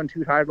and won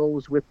 2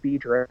 titles with the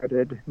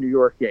dreaded New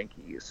York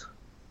Yankees.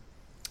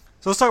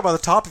 So let's talk about the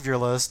top of your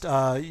list.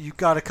 You've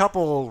got a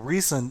couple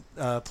recent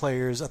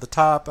players at the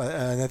top,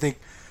 and I think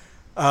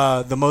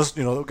the most,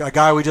 a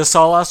guy we just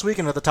saw last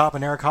weekend at the top,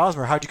 and Eric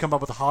Hosmer. How'd you come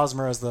up with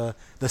Hosmer as the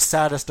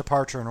saddest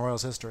departure in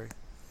Royals history?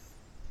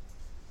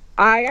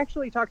 I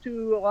actually talked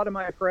to a lot of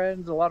my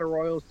friends, a lot of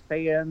Royals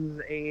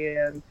fans,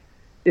 and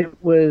it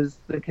was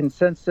the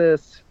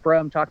consensus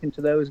from talking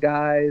to those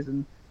guys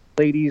and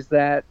ladies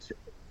that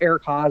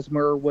Eric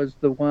Hosmer was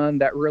the one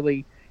that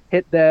really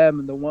hit them,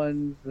 and the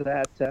ones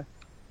that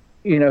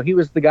he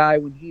was the guy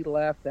when he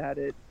left that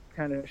it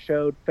kind of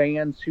showed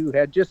fans who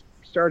had just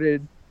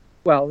started.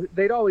 Well,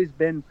 they'd always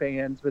been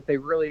fans, but they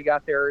really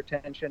got their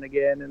attention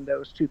again in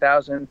those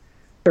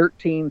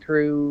 2013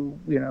 through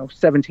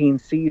 17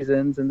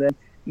 seasons, and then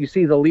you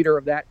see the leader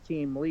of that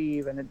team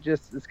leave, and it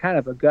just is kind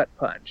of a gut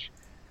punch.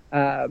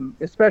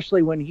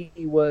 Especially when he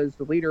was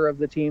the leader of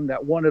the team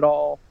that won it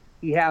all.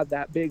 He had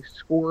that big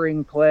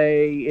scoring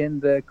play in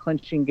the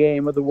clinching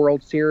game of the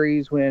World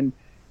Series when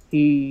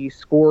he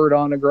scored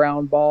on a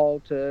ground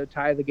ball to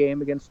tie the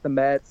game against the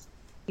Mets.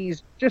 He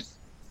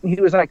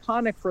was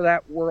iconic for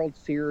that World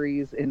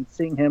Series, and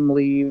seeing him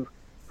leave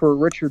for a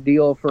richer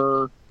deal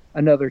for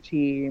another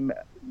team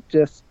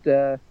just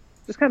kind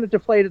of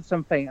deflated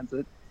some fans.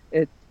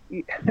 It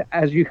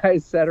as you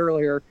guys said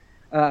earlier,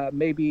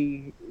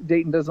 maybe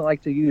Dayton doesn't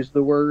like to use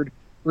the word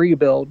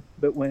rebuild,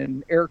 but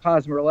when Eric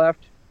Hosmer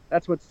left,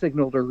 that's what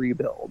signaled a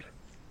rebuild.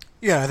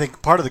 Yeah, I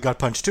think part of the gut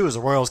punch, too, is the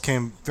Royals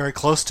came very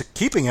close to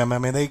keeping him. I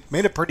mean, they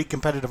made a pretty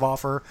competitive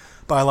offer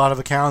by a lot of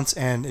accounts,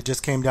 and it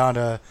just came down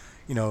to,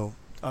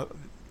 a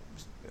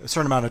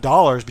certain amount of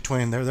dollars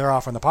between their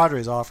offer and the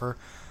Padres' offer.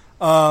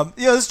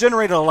 This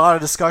generated a lot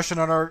of discussion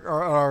on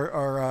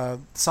our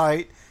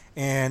site,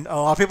 and a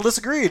lot of people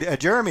disagreed.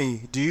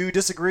 Jeremy, do you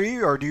disagree,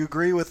 or do you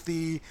agree with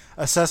the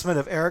assessment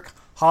of Eric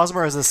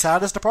Hosmer as the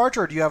saddest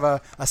departure, or do you have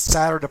a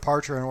sadder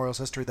departure in Royals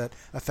history that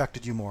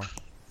affected you more?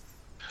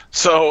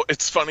 So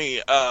it's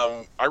funny.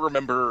 I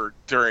remember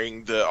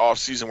during the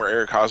offseason where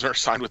Eric Hosmer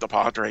signed with the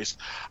Padres,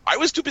 I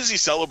was too busy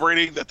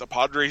celebrating that the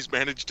Padres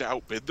managed to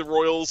outbid the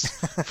Royals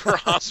for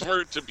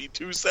Hosmer to be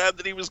too sad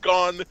that he was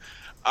gone.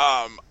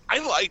 I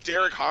liked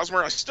Eric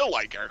Hosmer. I still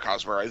like Eric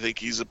Hosmer. I think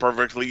he's a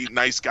perfectly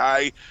nice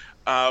guy.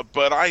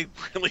 But I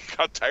really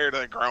got tired of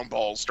that ground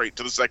ball straight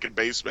to the second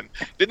baseman.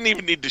 Didn't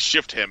even need to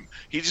shift him.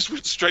 He just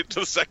went straight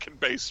to the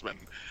second baseman.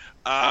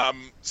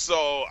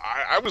 So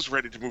I was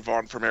ready to move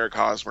on from Eric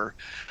Hosmer.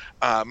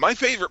 My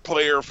favorite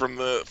player from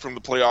the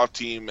playoff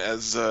team,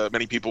 as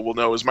many people will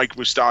know, is Mike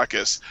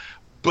Moustakas.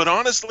 But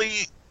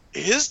honestly,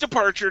 his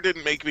departure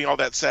didn't make me all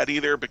that sad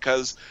either,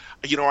 because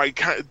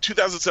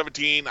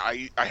 2017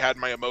 I had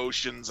my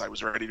emotions. I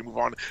was ready to move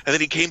on, and then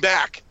he came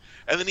back,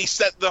 and then he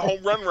set the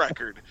home run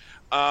record.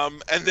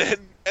 And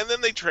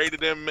then they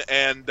traded him,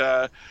 and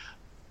that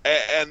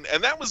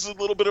was a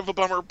little bit of a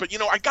bummer. But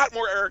I got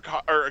more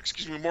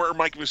more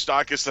Mike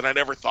Moustakas than I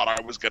never thought I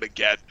was going to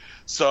get.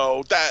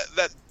 So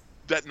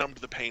that numbed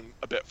the pain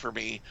a bit for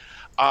me.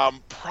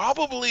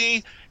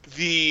 Probably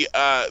the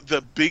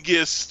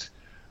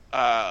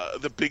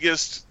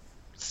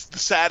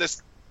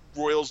saddest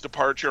Royals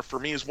departure for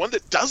me is one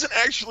that doesn't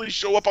actually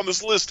show up on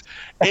this list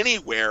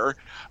anywhere,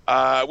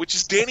 which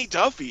is Danny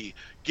Duffy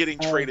getting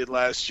traded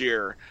last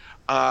year.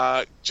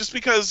 Just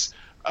because,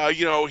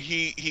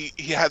 he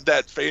had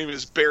that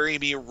famous "Bury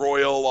Me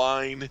Royal"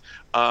 line,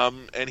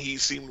 and he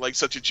seemed like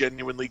such a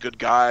genuinely good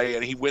guy,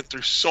 and he went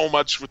through so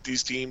much with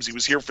these teams. He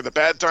was here for the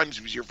bad times,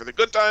 he was here for the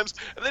good times,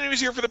 and then he was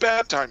here for the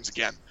bad times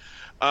again.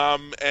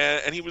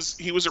 And he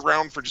was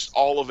around for just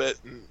all of it,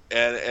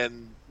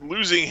 and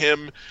losing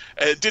him,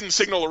 it didn't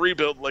signal a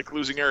rebuild like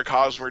losing Eric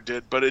Hosmer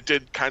did, but it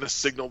did kind of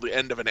signal the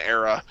end of an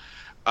era.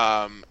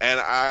 And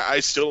I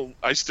still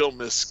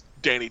miss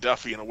Danny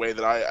Duffy in a way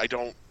that I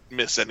don't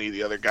miss any of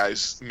the other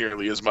guys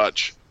nearly as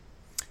much.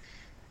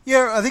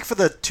 Yeah, I think for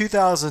the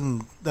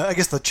 2000, I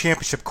guess the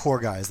championship core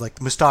guys like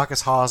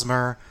Moustakas,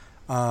 Hosmer,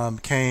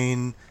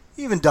 Kane,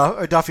 even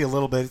Duffy a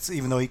little bit,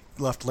 even though he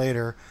left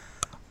later.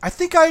 I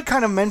think I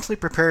kind of mentally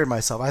prepared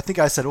myself. I think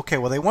I said, okay,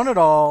 well, they won it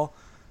all,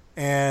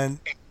 and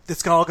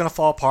it's all going to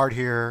fall apart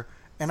here.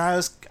 And I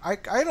was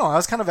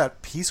kind of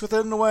at peace with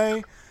it in a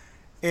way.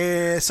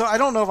 So I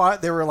don't know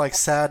if they were like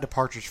sad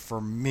departures for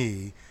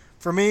me.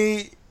 For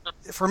me,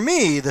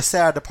 the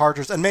sad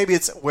departures, and maybe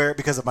it's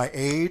because of my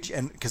age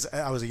and because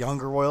I was a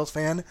younger Royals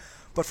fan,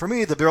 but for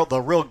me, the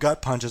real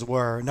gut punches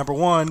were, number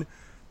one,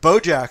 Bo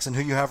Jackson,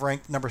 who you have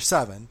ranked number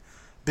 7,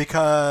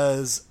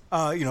 because,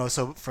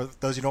 so for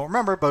those who don't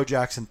remember, Bo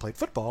Jackson played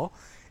football,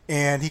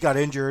 and he got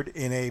injured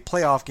in a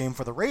playoff game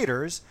for the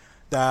Raiders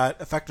that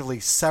effectively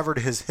severed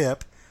his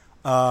hip,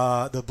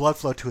 the blood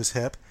flow to his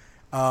hip,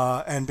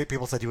 and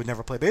people said he would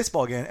never play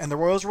baseball again, and the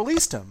Royals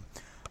released him.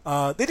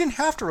 They didn't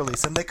have to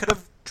release him. They could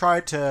have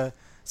tried to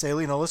say,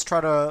 let's try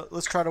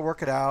to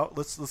work it out.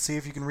 Let's see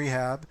if you can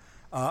rehab,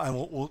 and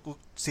we'll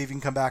see if you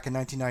can come back in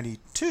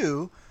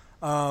 1992.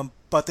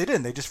 But they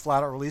didn't. They just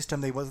flat out released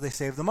him. They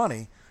saved the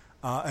money,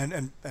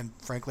 and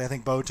frankly, I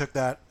think Bo took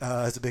that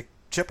as a big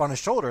chip on his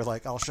shoulder.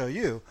 Like, I'll show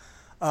you.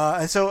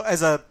 And so,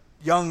 as a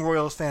young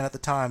Royals fan at the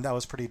time, that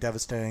was pretty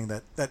devastating.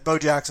 That Bo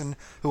Jackson,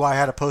 who I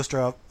had a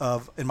poster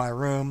of in my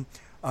room,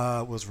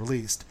 was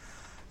released.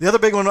 The other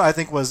big one, I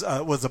think, was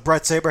the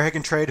Brett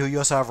Saberhagen trade, who you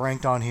also have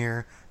ranked on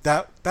here.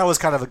 That was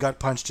kind of a gut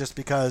punch, just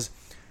because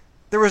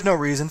there was no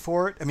reason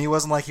for it. I mean, it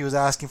wasn't like he was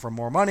asking for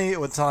more money. It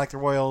wasn't like the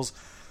Royals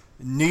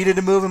needed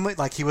to move him.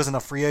 Like, he wasn't a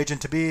free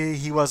agent to be.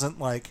 He wasn't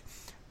like,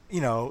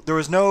 there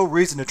was no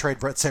reason to trade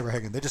Brett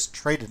Saberhagen. They just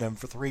traded him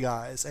for 3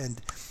 guys.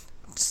 And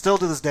still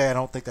to this day, I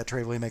don't think that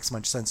trade really makes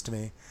much sense to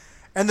me.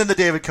 And then the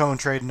David Cone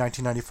trade in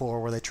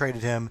 1994, where they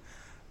traded him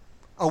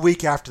a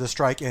week after the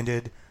strike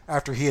ended,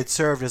 after he had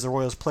served as the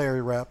Royals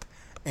player rep,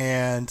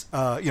 and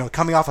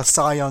coming off a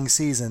Cy Young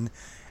season,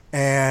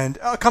 and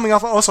coming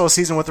off also a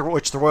season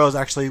which the Royals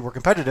actually were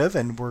competitive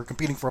and were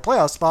competing for a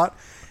playoff spot,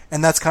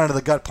 and that's kind of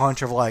the gut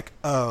punch of like,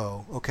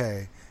 oh,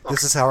 okay,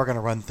 this is how we're going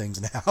to run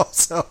things now.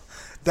 So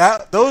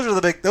those are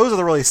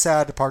the really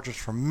sad departures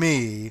for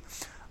me.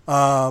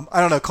 I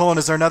don't know, Colin,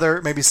 is there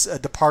another maybe a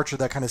departure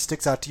that kind of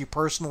sticks out to you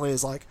personally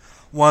as like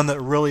one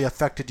that really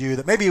affected you,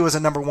 that maybe it was a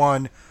number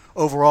one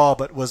overall,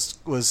 but was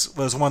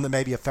one that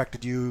maybe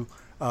affected you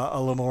a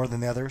little more than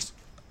the others?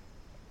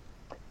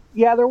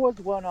 Yeah, there was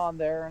one on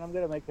there, and I'm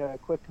going to make a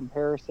quick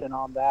comparison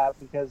on that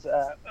because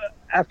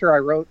after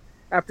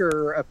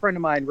a friend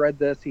of mine read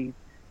this, he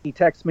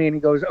texts me and he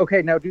goes,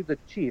 "Okay, now do the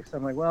Chiefs."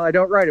 I'm like, "Well, I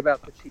don't write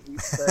about the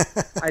Chiefs,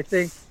 but I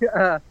think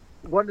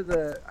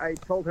I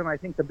told him I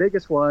think the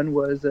biggest one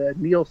was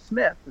Neil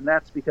Smith, and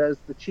that's because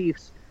the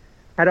Chiefs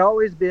had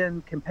always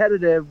been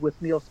competitive with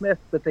Neil Smith,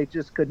 but they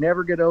just could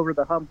never get over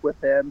the hump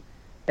with him.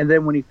 And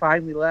then when he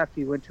finally left,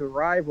 he went to a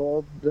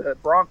rival, the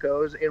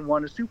Broncos, and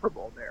won a Super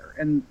Bowl there.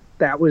 And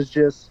that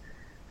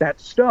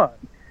stung.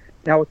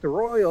 Now with the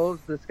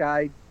Royals, this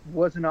guy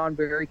wasn't on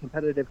very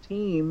competitive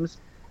teams,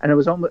 and it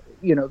was almost,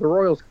 the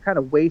Royals kind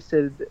of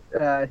wasted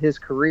his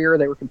career.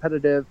 They were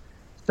competitive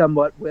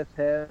somewhat with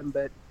him,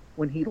 but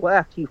when he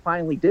left, he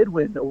finally did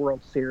win the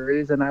World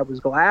Series, and I was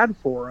glad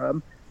for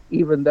him,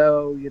 even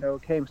though,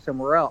 it came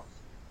somewhere else.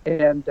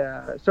 And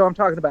so I'm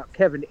talking about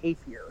Kevin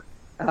Appier.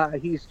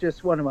 He's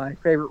just one of my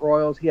favorite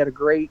Royals. He had a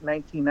great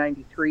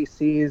 1993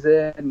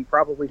 season. He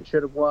probably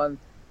should have won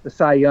the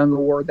Cy Young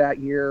Award that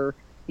year.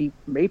 He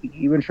maybe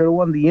even should have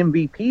won the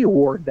MVP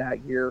award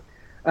that year.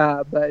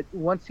 But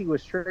once he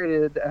was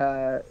traded,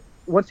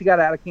 once he got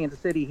out of Kansas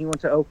City, he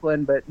went to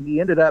Oakland, but he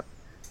ended up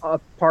a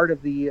part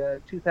of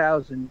the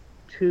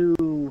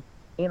 2002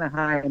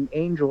 Anaheim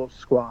Angels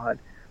squad.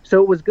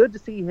 So it was good to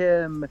see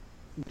him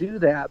do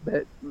that.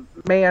 But,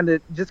 man,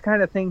 it just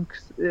kind of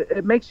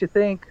it makes you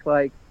think,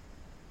 like,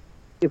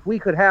 if we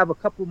could have a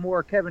couple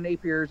more Kevin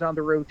Appiers on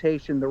the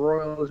rotation, the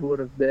Royals would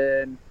have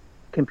been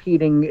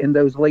competing in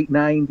those late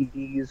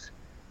 90s,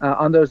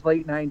 on those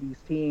late 90s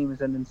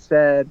teams. And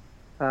instead,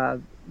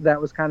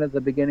 that was kind of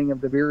the beginning of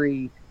the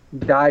very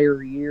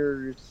dire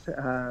years.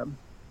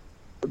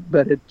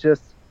 But it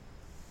just,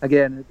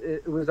 again,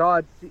 it was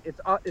odd.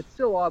 It's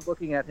still odd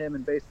looking at him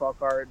in baseball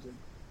cards and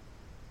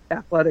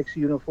Athletics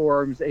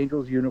uniforms,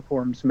 Angels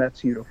uniforms,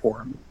 Mets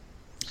uniforms.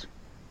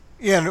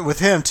 Yeah, and with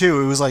him,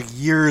 too, it was like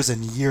years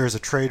and years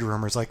of trade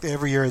rumors. Like,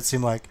 every year it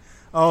seemed like,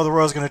 oh, the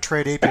Royals going to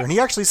trade Appier. And he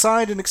actually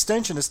signed an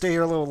extension to stay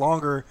here a little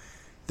longer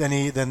than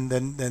he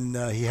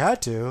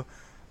had to.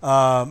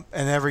 But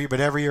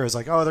every year it's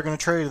like, oh, they're going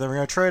to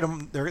trade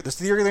him.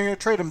 This year they're going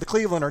to trade him to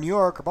Cleveland or New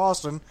York or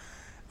Boston.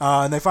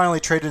 And they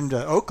finally traded him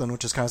to Oakland,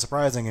 which is kind of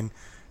surprising. And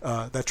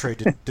that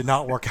trade did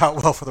not work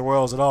out well for the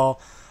Royals at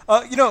all.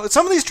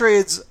 Some of these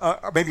trades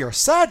are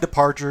sad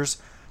departures,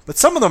 but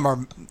some of them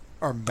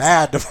are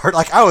mad departures.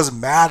 Like, I was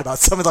mad about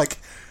some of, like,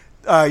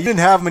 you didn't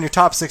have him in your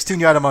top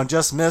 16, you had him on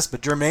just missed,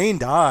 but Jermaine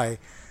Dye,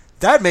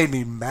 that made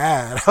me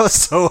mad. I was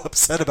so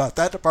upset about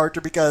that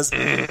departure because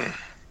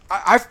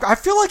I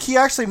feel like he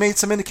actually made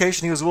some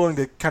indication he was willing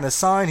to kind of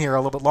sign here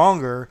a little bit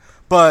longer,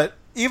 but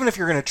even if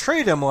you're going to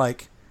trade him,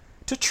 like,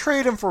 to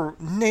trade him for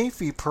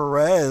Neifi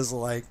Perez,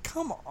 like,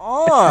 come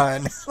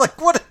on.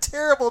 Like, what a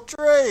terrible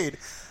trade.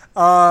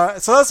 So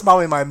that's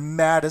probably my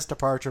maddest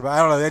departure, but I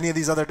don't know, any of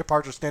these other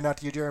departures stand out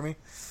to you, Jeremy?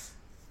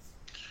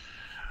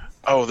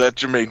 Oh, that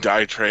Jermaine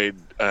Dye trade,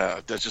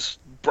 that just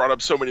brought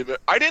up so many.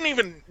 I didn't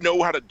even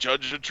know how to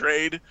judge a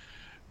trade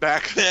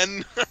back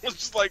then. I was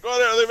just like,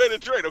 oh, they made a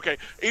trade. Okay,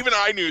 even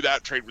I knew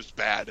that trade was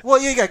bad.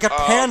 Well, yeah, it got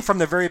panned from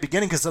the very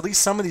beginning because at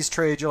least some of these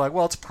trades, you're like,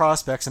 well, it's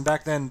prospects, and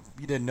back then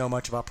you didn't know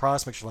much about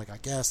prospects. You're like, I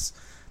guess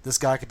this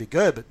guy could be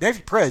good, but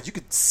Neifi Perez, you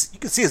could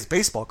see his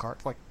baseball card.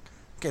 Like,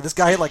 okay, this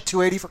guy hit like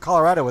 280 for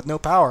Colorado with no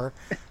power.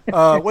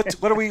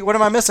 What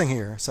am I missing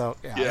here? So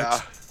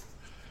yeah.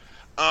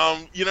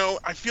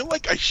 I feel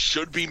like I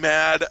should be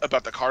mad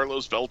about the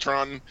Carlos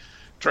Beltran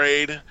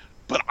trade,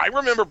 but I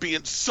remember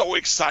being so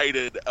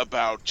excited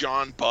about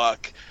John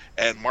Buck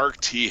and Mark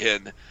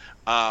Teahen.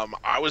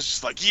 I was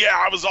just like, yeah,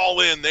 I was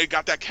all in. They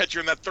got that catcher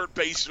and that third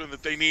baseman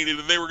that they needed,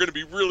 and they were going to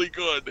be really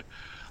good.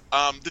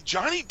 The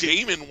Johnny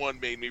Damon one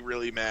made me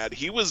really mad.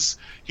 He was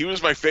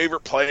my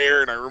favorite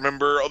player, and I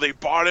remember they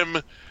bought him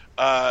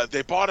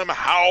a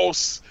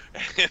house,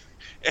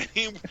 and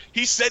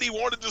he said he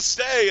wanted to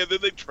stay, and then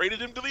they traded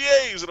him to the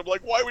A's, and I'm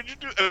like, why would you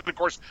do that? And of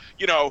course,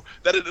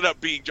 that ended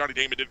up being Johnny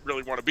Damon didn't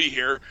really want to be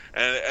here,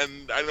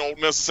 and I don't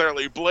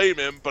necessarily blame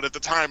him, but at the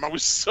time I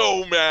was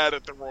so mad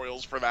at the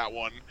Royals for that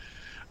one.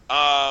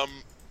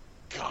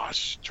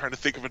 Trying to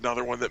think of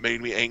another one that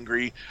made me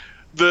angry.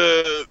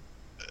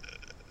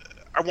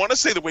 I want to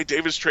say the Wade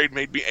Davis trade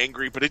made me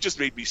angry, but it just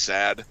made me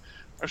sad.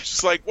 I was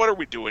just like, what are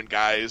we doing,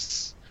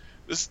 guys?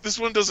 This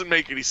one doesn't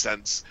make any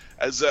sense.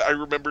 As I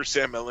remember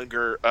Sam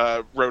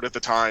Ellinger wrote at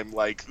the time,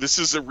 like, this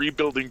is a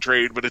rebuilding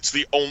trade, but it's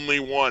the only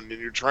one, and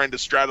you're trying to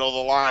straddle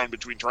the line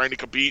between trying to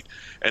compete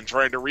and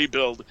trying to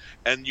rebuild,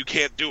 and you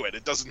can't do it.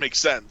 It doesn't make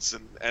sense.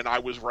 And I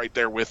was right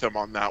there with him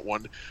on that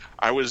one.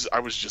 I was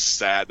just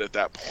sad at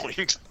that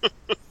point.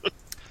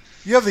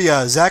 You have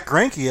the Zach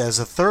Greinke as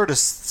a third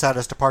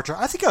saddest departure.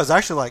 I think I was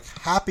actually like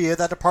happy at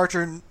that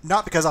departure,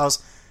 not because I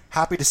was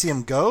happy to see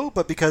him go,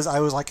 but because I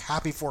was like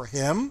happy for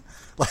him.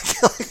 Like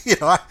you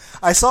know,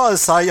 I saw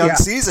his Cy Young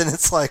season.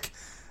 It's like,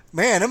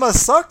 man, it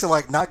must suck to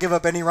like not give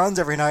up any runs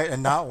every night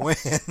and not win.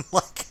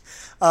 Like,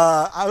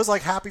 I was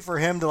like happy for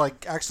him to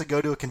like actually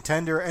go to a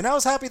contender, and I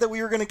was happy that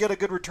we were going to get a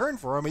good return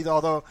for him.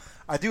 Although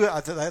I think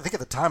at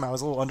the time I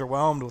was a little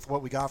underwhelmed with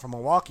what we got from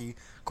Milwaukee.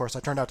 Of course,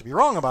 I turned out to be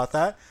wrong about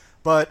that.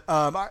 But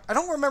I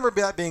don't remember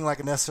that being like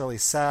a necessarily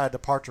sad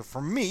departure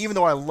for me, even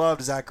though I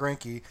loved Zach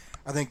Greinke.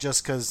 I think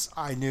just because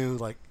I knew,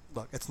 like,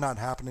 look, it's not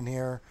happening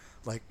here.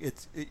 Like,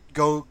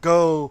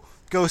 go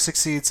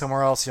succeed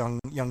somewhere else, young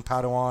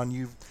Padawan.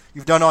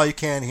 You've done all you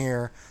can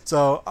here.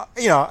 So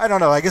you know, I don't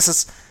know. I guess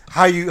it's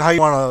how you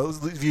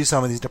want to view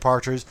some of these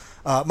departures.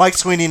 Mike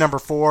Sweeney, number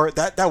 4.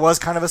 That was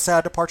kind of a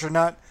sad departure.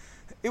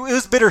 It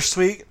was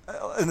bittersweet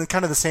in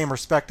kind of the same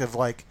respect of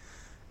like,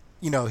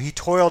 you know, he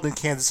toiled in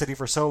Kansas City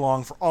for so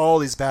long for all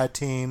these bad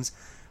teams,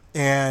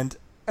 and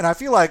I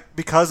feel like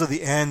because of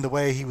the end, the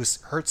way he was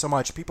hurt so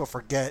much, people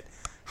forget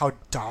how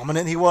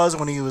dominant he was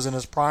when he was in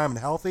his prime and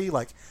healthy.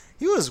 Like,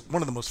 he was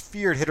one of the most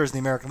feared hitters in the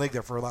American League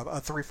there for about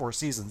 3-4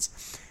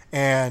 seasons,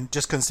 and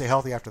just couldn't stay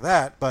healthy after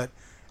that. But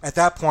at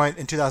that point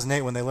in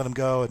 2008, when they let him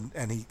go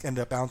and he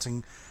ended up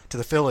bouncing to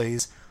the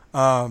Phillies, you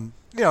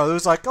know, it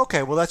was like,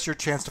 okay, well, that's your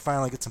chance to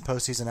finally get some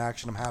postseason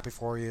action. I'm happy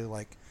for you.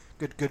 Like,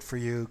 good for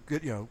you.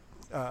 Good, you know.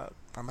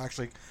 I'm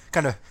actually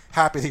kind of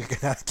happy that you're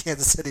getting out of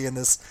Kansas City in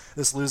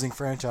this losing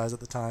franchise at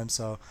the time.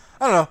 So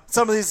I don't know.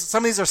 Some of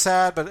these are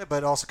sad,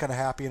 but also kind of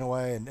happy in a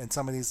way, and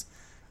some of these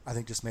I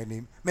think just made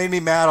me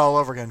mad all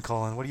over again.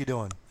 Colin, what are you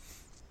doing?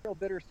 Real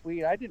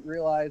bittersweet. I didn't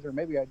realize, or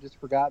maybe I just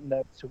forgotten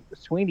that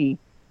Sweeney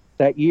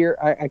that year.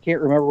 I can't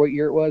remember what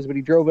year it was, but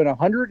he drove in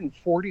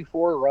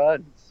 144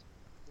 runs,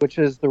 which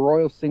is the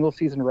Royals single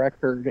season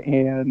record,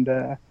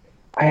 and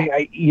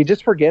you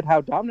just forget how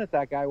dominant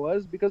that guy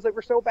was because they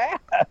were so bad.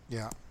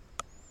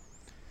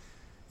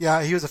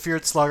 Yeah, he was a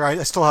feared slugger.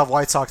 I still have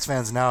White Sox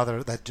fans now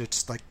that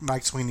just like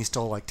Mike Sweeney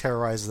still like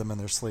terrorizes them in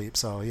their sleep.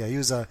 So yeah, he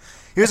was a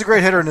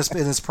great hitter in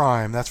his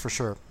prime, that's for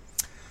sure.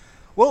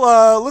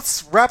 Well,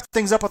 let's wrap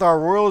things up with our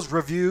Royals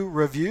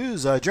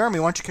reviews. Jeremy,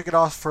 why don't you kick it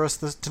off for us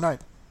tonight?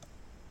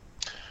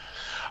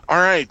 All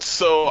right,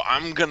 so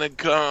I'm gonna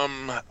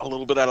come a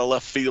little bit out of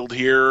left field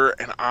here,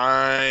 and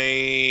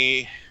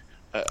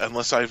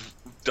unless I've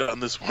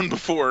done this one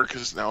before,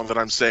 because now that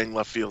I'm saying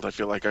left field, I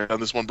feel like I've done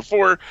this one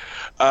before.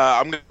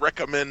 I'm going to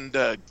recommend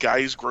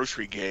Guy's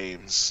Grocery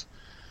Games.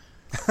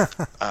 Does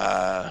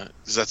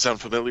that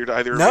sound familiar to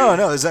either of you? No.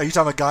 Are you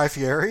talking about Guy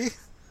Fieri?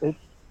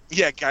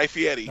 Yeah, Guy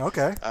Fieri.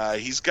 Okay.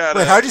 He's got.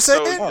 Wait, how'd you say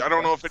it? I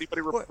don't know if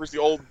anybody remembers the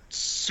old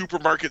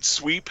supermarket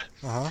sweep,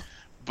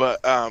 but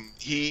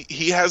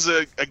he has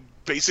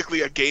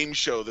basically a game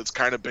show that's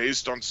kind of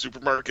based on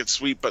supermarket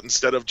sweep, but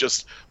instead of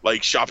just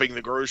like shopping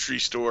the grocery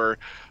store,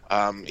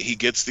 he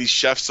gets these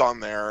chefs on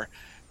there,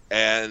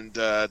 and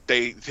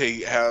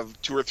they have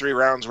 2 or 3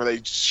 rounds where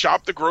they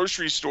shop the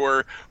grocery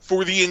store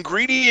for the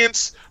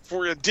ingredients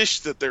for a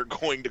dish that they're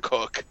going to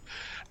cook.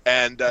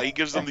 And he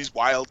gives them these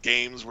wild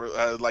games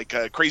where, like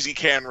Crazy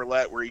Can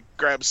Roulette, where he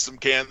grabs some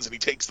cans and he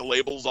takes the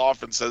labels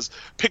off and says,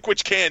 pick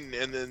which can.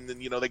 And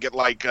then you know, they get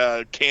like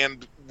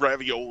canned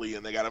ravioli,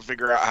 and they got to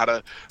figure out how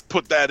to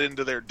put that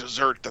into their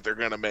dessert that they're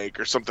going to make,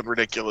 or something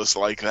ridiculous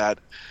like that.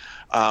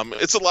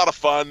 It's a lot of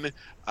fun.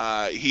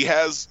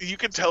 You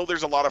can tell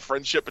there's a lot of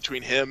friendship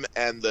between him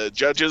and the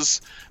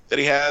judges that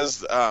he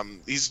has.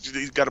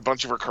 He's got a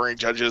bunch of recurring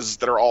judges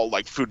that are all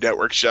like Food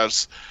Network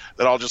chefs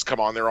that all just come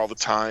on there all the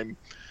time.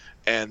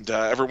 And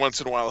every once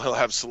in a while, he'll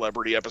have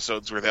celebrity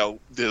episodes where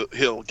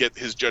he'll get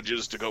his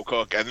judges to go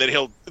cook, and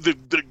then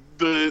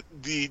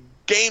the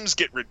games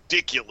get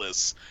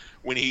ridiculous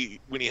when he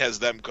has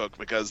them cook,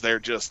 because they're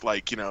just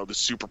like, you know, the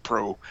super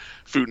pro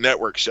Food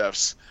Network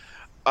chefs.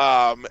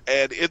 And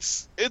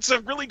it's a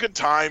really good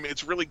time.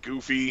 It's really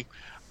goofy.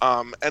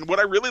 And what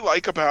I really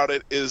like about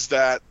it is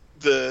that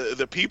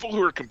the people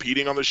who are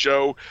competing on the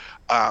show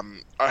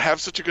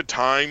have such a good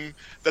time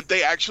that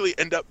they actually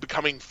end up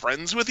becoming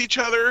friends with each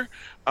other.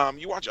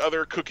 You watch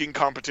other cooking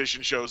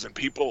competition shows and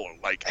people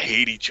like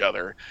hate each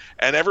other,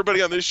 and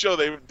everybody on this show,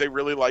 they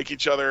really like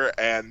each other,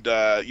 and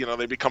you know,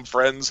 they become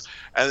friends,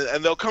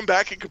 and they'll come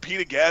back and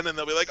compete again, and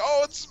they'll be like,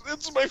 oh,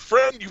 it's my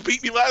friend, you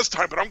beat me last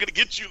time, but I'm gonna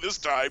get you this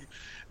time.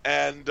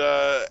 And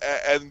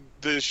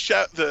the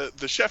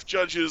chef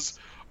judges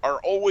are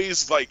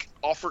always like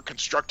offer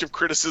constructive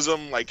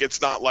criticism. Like,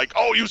 it's not like,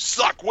 oh, you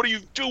suck, what are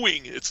you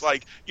doing? It's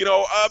like, you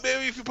know,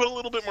 maybe if you put a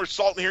little bit more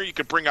salt in here, you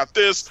could bring out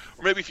this,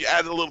 or maybe if you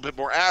added a little bit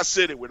more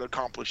acid, it would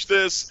accomplish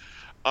this.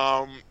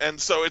 And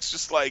so it's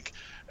just like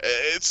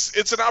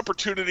it's an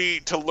opportunity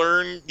to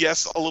learn,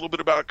 yes, a little bit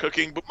about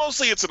cooking, but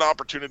mostly it's an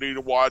opportunity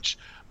to watch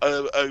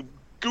a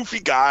goofy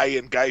guy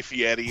and Guy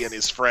Fieri and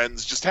his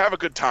friends just have a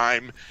good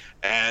time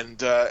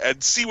and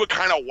see what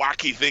kind of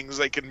wacky things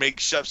they can make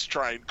chefs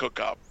try and cook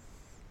up.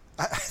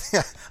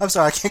 I'm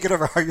sorry, I can't get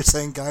over how you're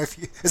saying Guy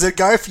Fieri. Is it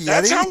Guy Fieri?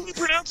 That's how he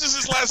pronounces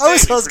his last name. Oh,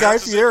 so it's Guy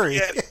Fieri.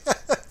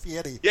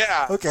 Fieri.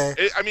 Yeah. Okay.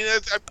 I mean,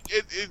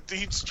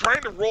 he's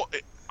trying to roll.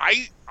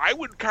 I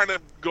would kind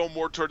of go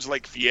more towards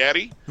like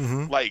Fieri,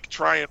 like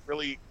try and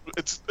really.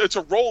 It's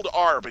a rolled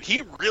R, but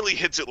he really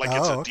hits it like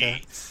it's a D,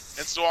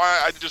 and so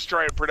I just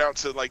try and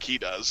pronounce it like he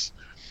does.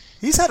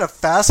 He's had a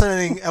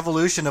fascinating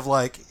evolution of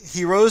like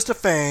he rose to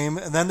fame,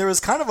 and then there was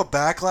kind of a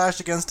backlash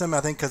against him,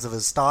 I think, because of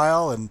his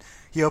style, and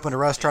he opened a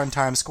restaurant in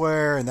Times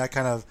Square, and that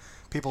kind of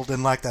people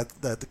didn't like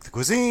the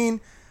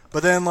cuisine.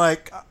 But then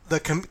like the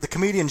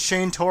comedian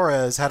Shane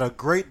Torres had a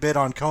great bit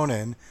on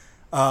Conan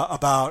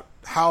about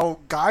how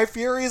Guy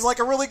Fieri is like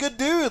a really good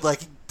dude.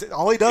 Like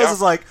all he does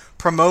is like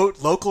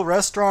promote local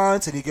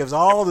restaurants, and he gives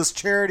all this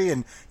charity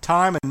and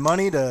time and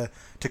money to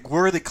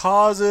worthy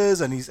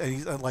causes, and he's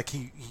like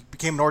he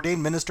became an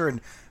ordained minister and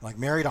like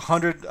married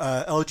 100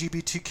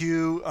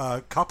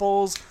 LGBTQ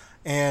couples,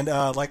 and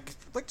like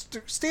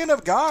stand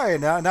up guy.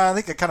 And now I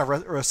think it kind of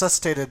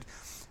resuscitated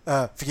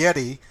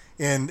Fieri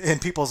in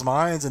people's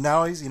minds, and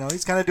now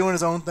he's kind of doing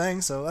his own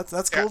thing. So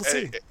that's cool to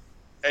see.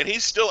 And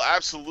he's still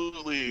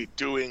absolutely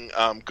doing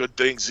good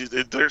things.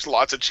 There's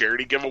lots of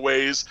charity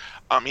giveaways.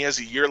 He has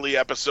a yearly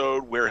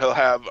episode where he'll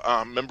have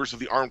members of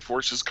the armed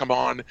forces come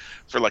on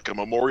for like a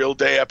Memorial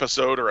Day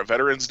episode or a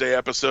Veterans Day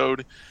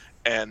episode,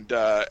 and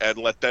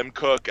let them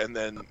cook. And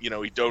then he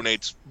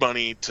donates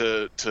money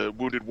to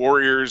wounded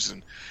warriors,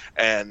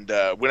 and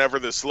whenever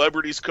the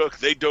celebrities cook,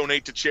 they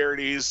donate to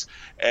charities.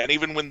 And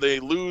even when they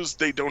lose,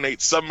 they donate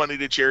some money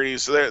to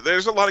charities. So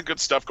there's a lot of good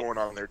stuff going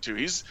on there too.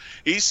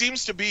 He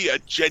seems to be a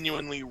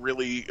genuinely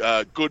really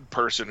good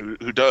person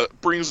who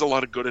brings a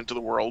lot of good into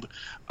the world,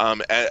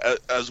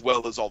 as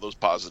well as all those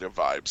positive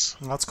vibes.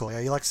 That's cool. Yeah,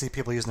 you like to see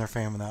people using their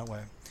fame in that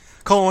way.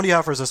 Colin, what do you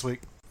have for us this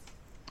week?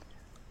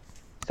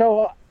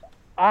 So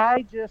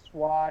I just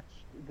watched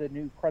the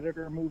new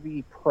Predator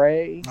movie,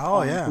 Prey.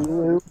 Oh, yeah.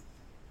 Hulu,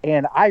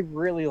 and I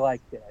really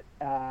liked it.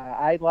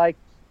 I liked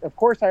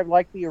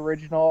the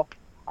original.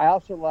 I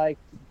also liked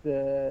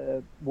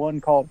the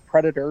one called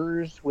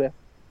Predators with,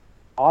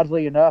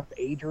 oddly enough,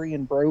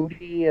 Adrian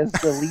Brody as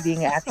the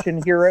leading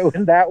action hero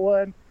in that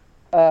one.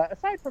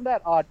 Aside from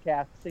that odd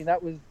casting,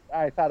 that was,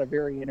 I thought, a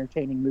very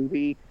entertaining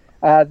movie.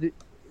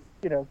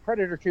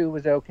 Predator 2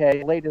 was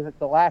okay.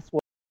 The last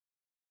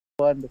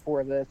one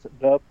before this,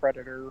 The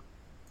Predator,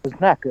 was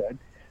not good.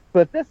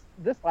 But this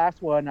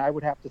last one, I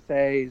would have to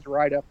say, is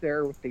right up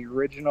there with the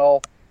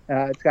original.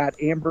 It's got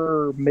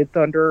Amber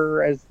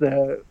Midthunder as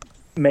the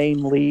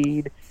main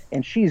lead,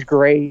 and she's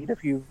great.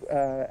 If you've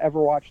ever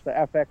watched the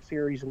FX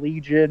series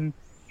Legion,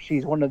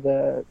 she's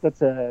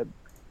that's a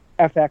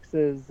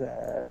FX's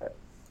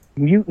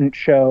mutant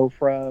show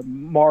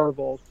from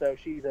Marvel, so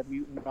she's a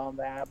mutant on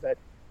that. But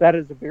that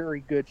is a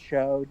very good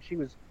show. She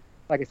was,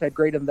 like I said,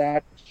 great in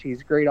that.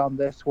 She's great on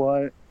this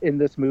one, in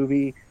this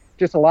movie.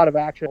 Just a lot of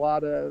action, a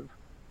lot of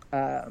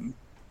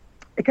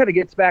it kind of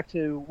gets back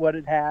to what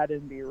it had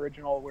in the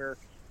original, where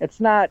it's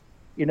not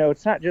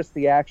just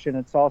the action,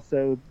 it's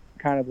also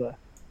kind of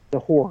the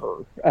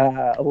horror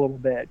a little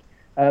bit.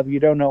 You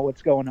don't know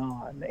what's going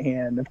on.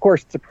 And of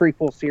course it's a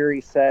prequel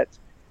series set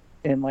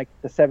in like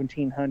the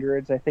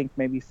 1700s, I think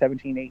maybe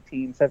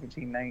 1718,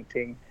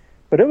 1719.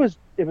 But it was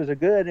a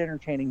good,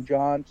 entertaining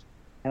jaunt,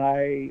 and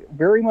I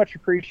very much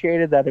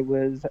appreciated that it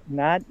was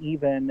not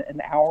even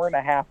an hour and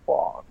a half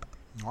long.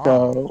 Wow.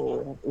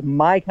 So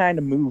my kind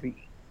of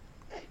movie.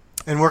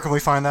 And where can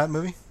we find that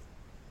movie?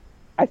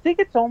 I think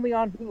it's only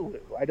on Hulu.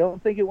 I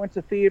don't think it went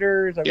to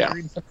theaters. I've been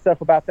reading some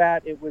stuff about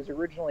that. It was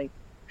originally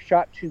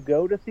shot to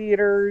go to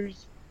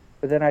theaters,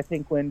 but then I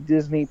think when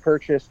Disney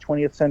purchased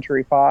 20th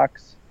Century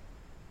Fox,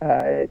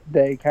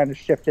 they kind of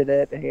shifted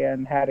it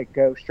and had it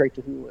go straight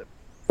to Hulu.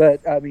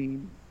 But, I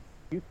mean,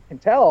 you can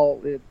tell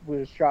it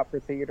was shot for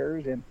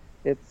theaters, and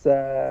it's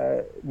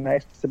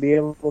nice to be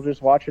able to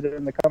just watch it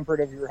in the comfort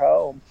of your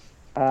home.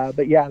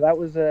 But, yeah, that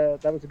was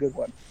a good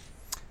one.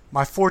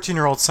 My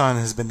 14-year-old son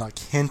has been like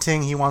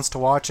hinting he wants to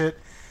watch it,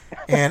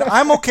 and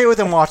I'm okay with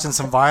him watching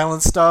some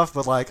violent stuff,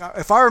 but like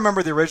if I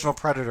remember the original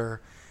Predator,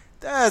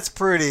 that's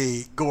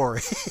pretty gory.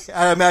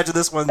 I imagine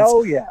this one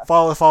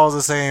follows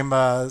the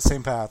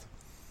same path.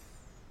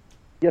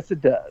 Yes,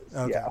 it does.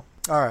 Okay. Yeah.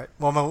 All right.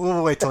 Well,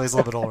 we'll wait till he's a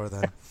little bit older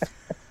then.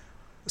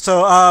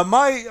 So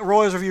my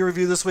Royals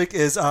review this week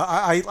is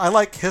I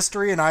like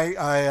history, and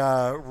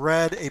I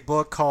read a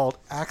book called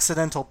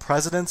Accidental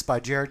Presidents by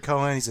Jared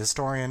Cohen. He's a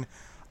historian.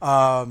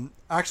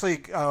 Actually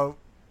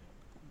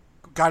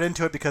got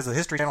into it because the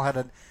History Channel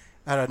had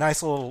a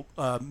nice little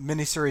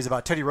mini-series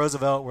about Teddy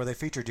Roosevelt where they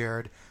featured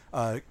Jared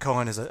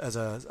Cohen as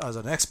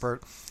an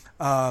expert.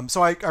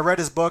 So I read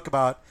his book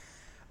about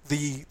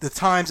the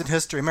times in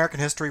history, American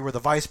history, where the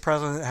vice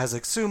president has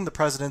assumed the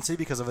presidency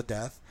because of a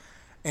death,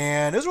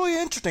 And it was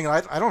really interesting. I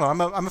don't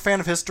know. I'm a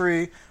fan of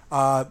history.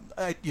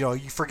 You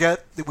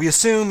forget that we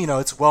assume,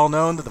 it's well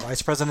known that the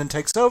vice president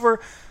takes over,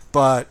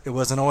 but it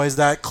wasn't always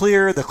that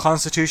clear. The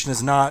Constitution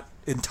is not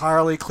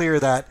entirely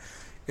clear that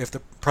if the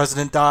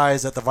president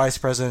dies, that the vice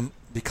president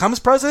becomes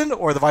president,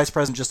 or the vice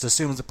president just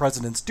assumes the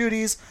president's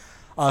duties.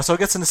 So it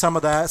gets into some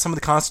of that, some of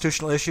the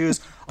constitutional issues.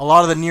 A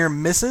lot of the near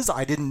misses.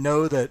 I didn't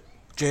know that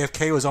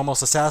JFK was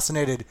almost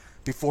assassinated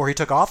before he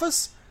took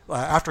office.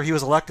 After he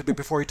was elected, but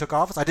before he took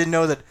office. I didn't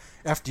know that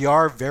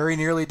FDR very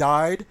nearly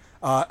died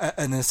in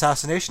an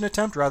assassination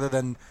attempt rather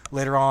than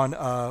later on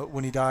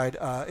when he died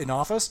in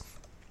office.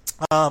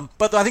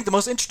 But I think the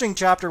most interesting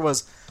chapter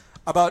was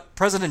about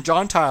President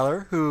John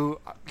Tyler, who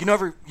you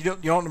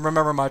don't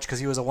remember much because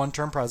he was a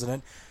one-term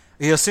president.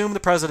 He assumed the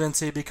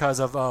presidency because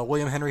of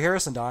William Henry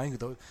Harrison dying,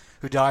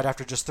 who died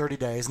after just 30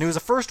 days. And he was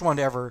the first one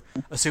to ever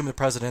assume the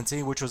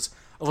presidency, which was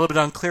a little bit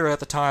unclear at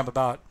the time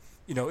about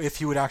if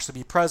he would actually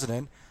be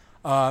president.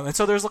 And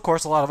so there's, of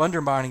course, a lot of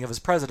undermining of his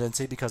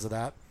presidency because of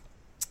that,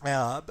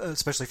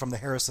 especially from the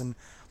Harrison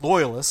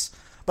loyalists.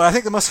 But I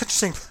think the most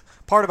interesting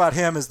part about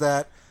him is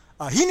that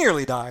he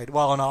nearly died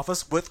while in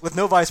office with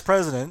no vice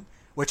president,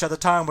 which at the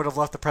time would have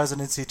left the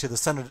presidency to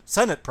the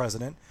Senate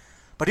president.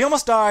 But he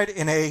almost died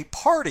in a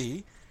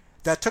party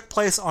that took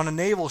place on a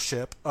naval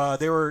ship.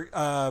 They were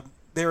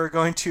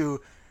going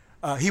to.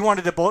 He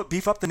wanted to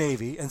beef up the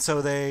Navy, and so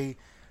they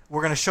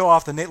were going to show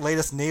off the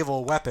latest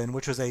naval weapon,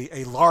 which was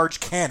a large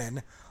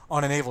cannon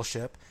on a naval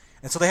ship.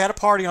 And so they had a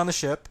party on the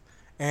ship,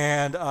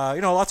 and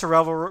lots of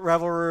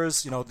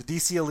revelers. The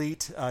DC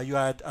elite. You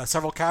had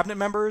several cabinet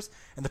members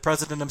and the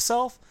president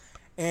himself.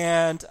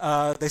 And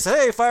they said,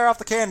 "Hey, fire off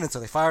the cannon!" So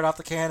they fired off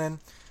the cannon.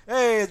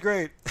 Hey, it's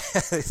great.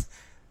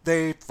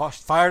 They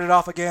fired it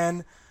off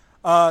again.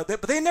 But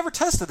they had never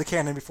tested the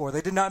cannon before.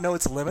 They did not know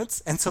its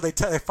limits, and so they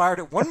fired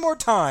it one more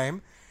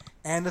time,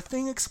 and the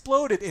thing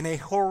exploded in a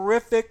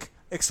horrific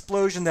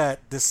explosion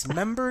that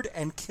dismembered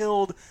and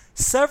killed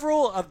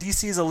several of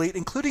DC's elite,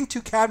 including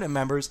 2 cabinet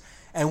members,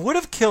 and would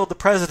have killed the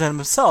president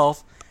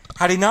himself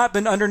had he not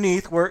been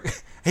underneath where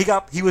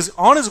he was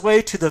on his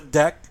way to the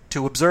deck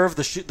to observe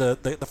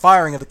the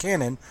firing of the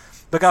cannon,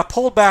 but got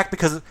pulled back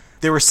because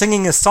they were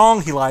singing a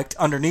song he liked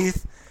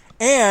underneath,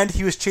 and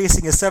he was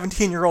chasing a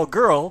 17-year-old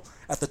girl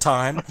at the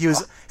time.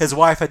 His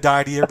wife had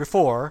died a year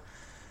before,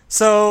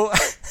 so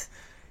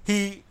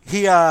the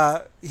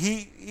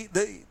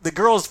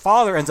girl's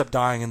father ends up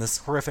dying in this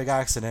horrific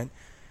accident.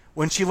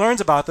 When she learns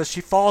about this,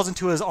 she falls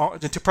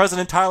into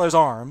President Tyler's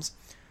arms,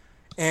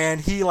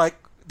 and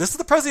this is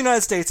the president of the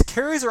United States,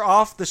 carries her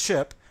off the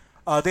ship.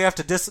 They have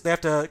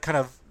to kind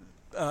of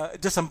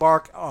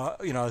disembark,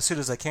 as soon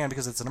as they can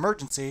because it's an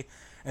emergency,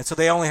 and so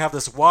they only have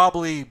this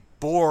wobbly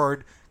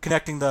board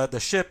connecting the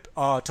ship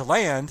to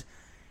land,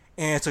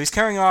 and so he's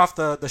carrying off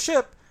the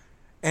ship,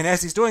 and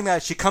as he's doing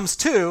that, she comes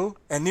to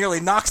and nearly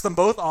knocks them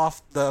both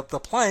off the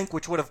plank,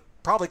 which would have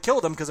probably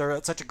killed them because they're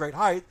at such a great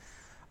height.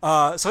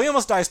 So he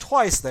almost dies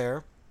twice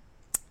there,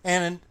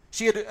 and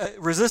she had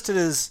resisted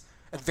his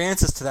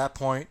advances to that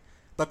point,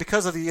 but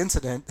because of the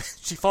incident,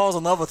 she falls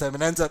in love with him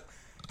and ends up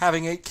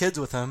having 8 kids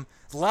with him,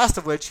 the last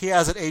of which he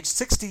has at age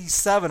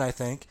 67, I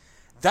think.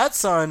 That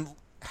son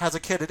has a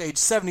kid at age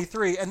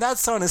 73, and that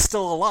son is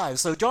still alive.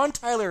 So John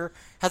Tyler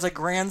has a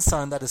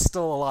grandson that is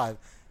still alive.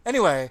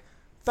 Anyway,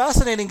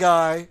 fascinating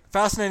guy,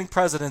 fascinating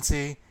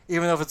presidency,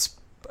 even though its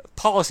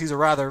policies are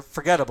rather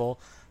forgettable.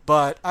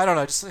 But I don't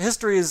know, just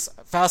history is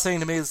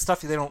fascinating to me. It's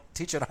stuff they don't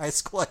teach in high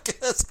school, I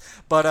guess.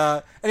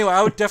 But anyway,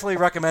 I would definitely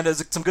recommend it.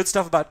 There's some good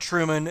stuff about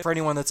Truman for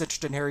anyone that's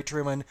interested in Harry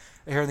Truman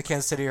here in the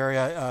Kansas City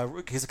area.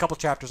 He has a couple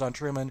chapters on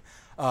Truman,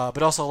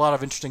 but also a lot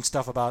of interesting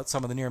stuff about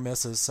some of the near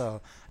misses. So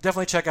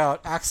definitely check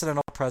out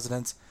Accidental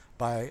Presidents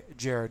by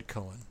Jared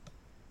Cohen.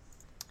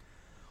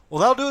 Well,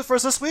 that'll do it for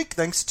us this week.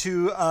 Thanks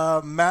to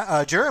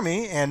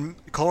Jeremy and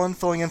Colin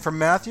filling in for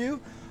Matthew.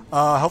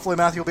 Hopefully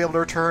Matthew will be able to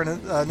return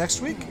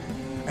next week.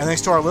 And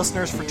thanks to our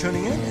listeners for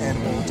tuning in, and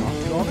we'll talk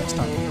to you all next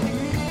time.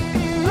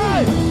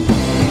 Hey!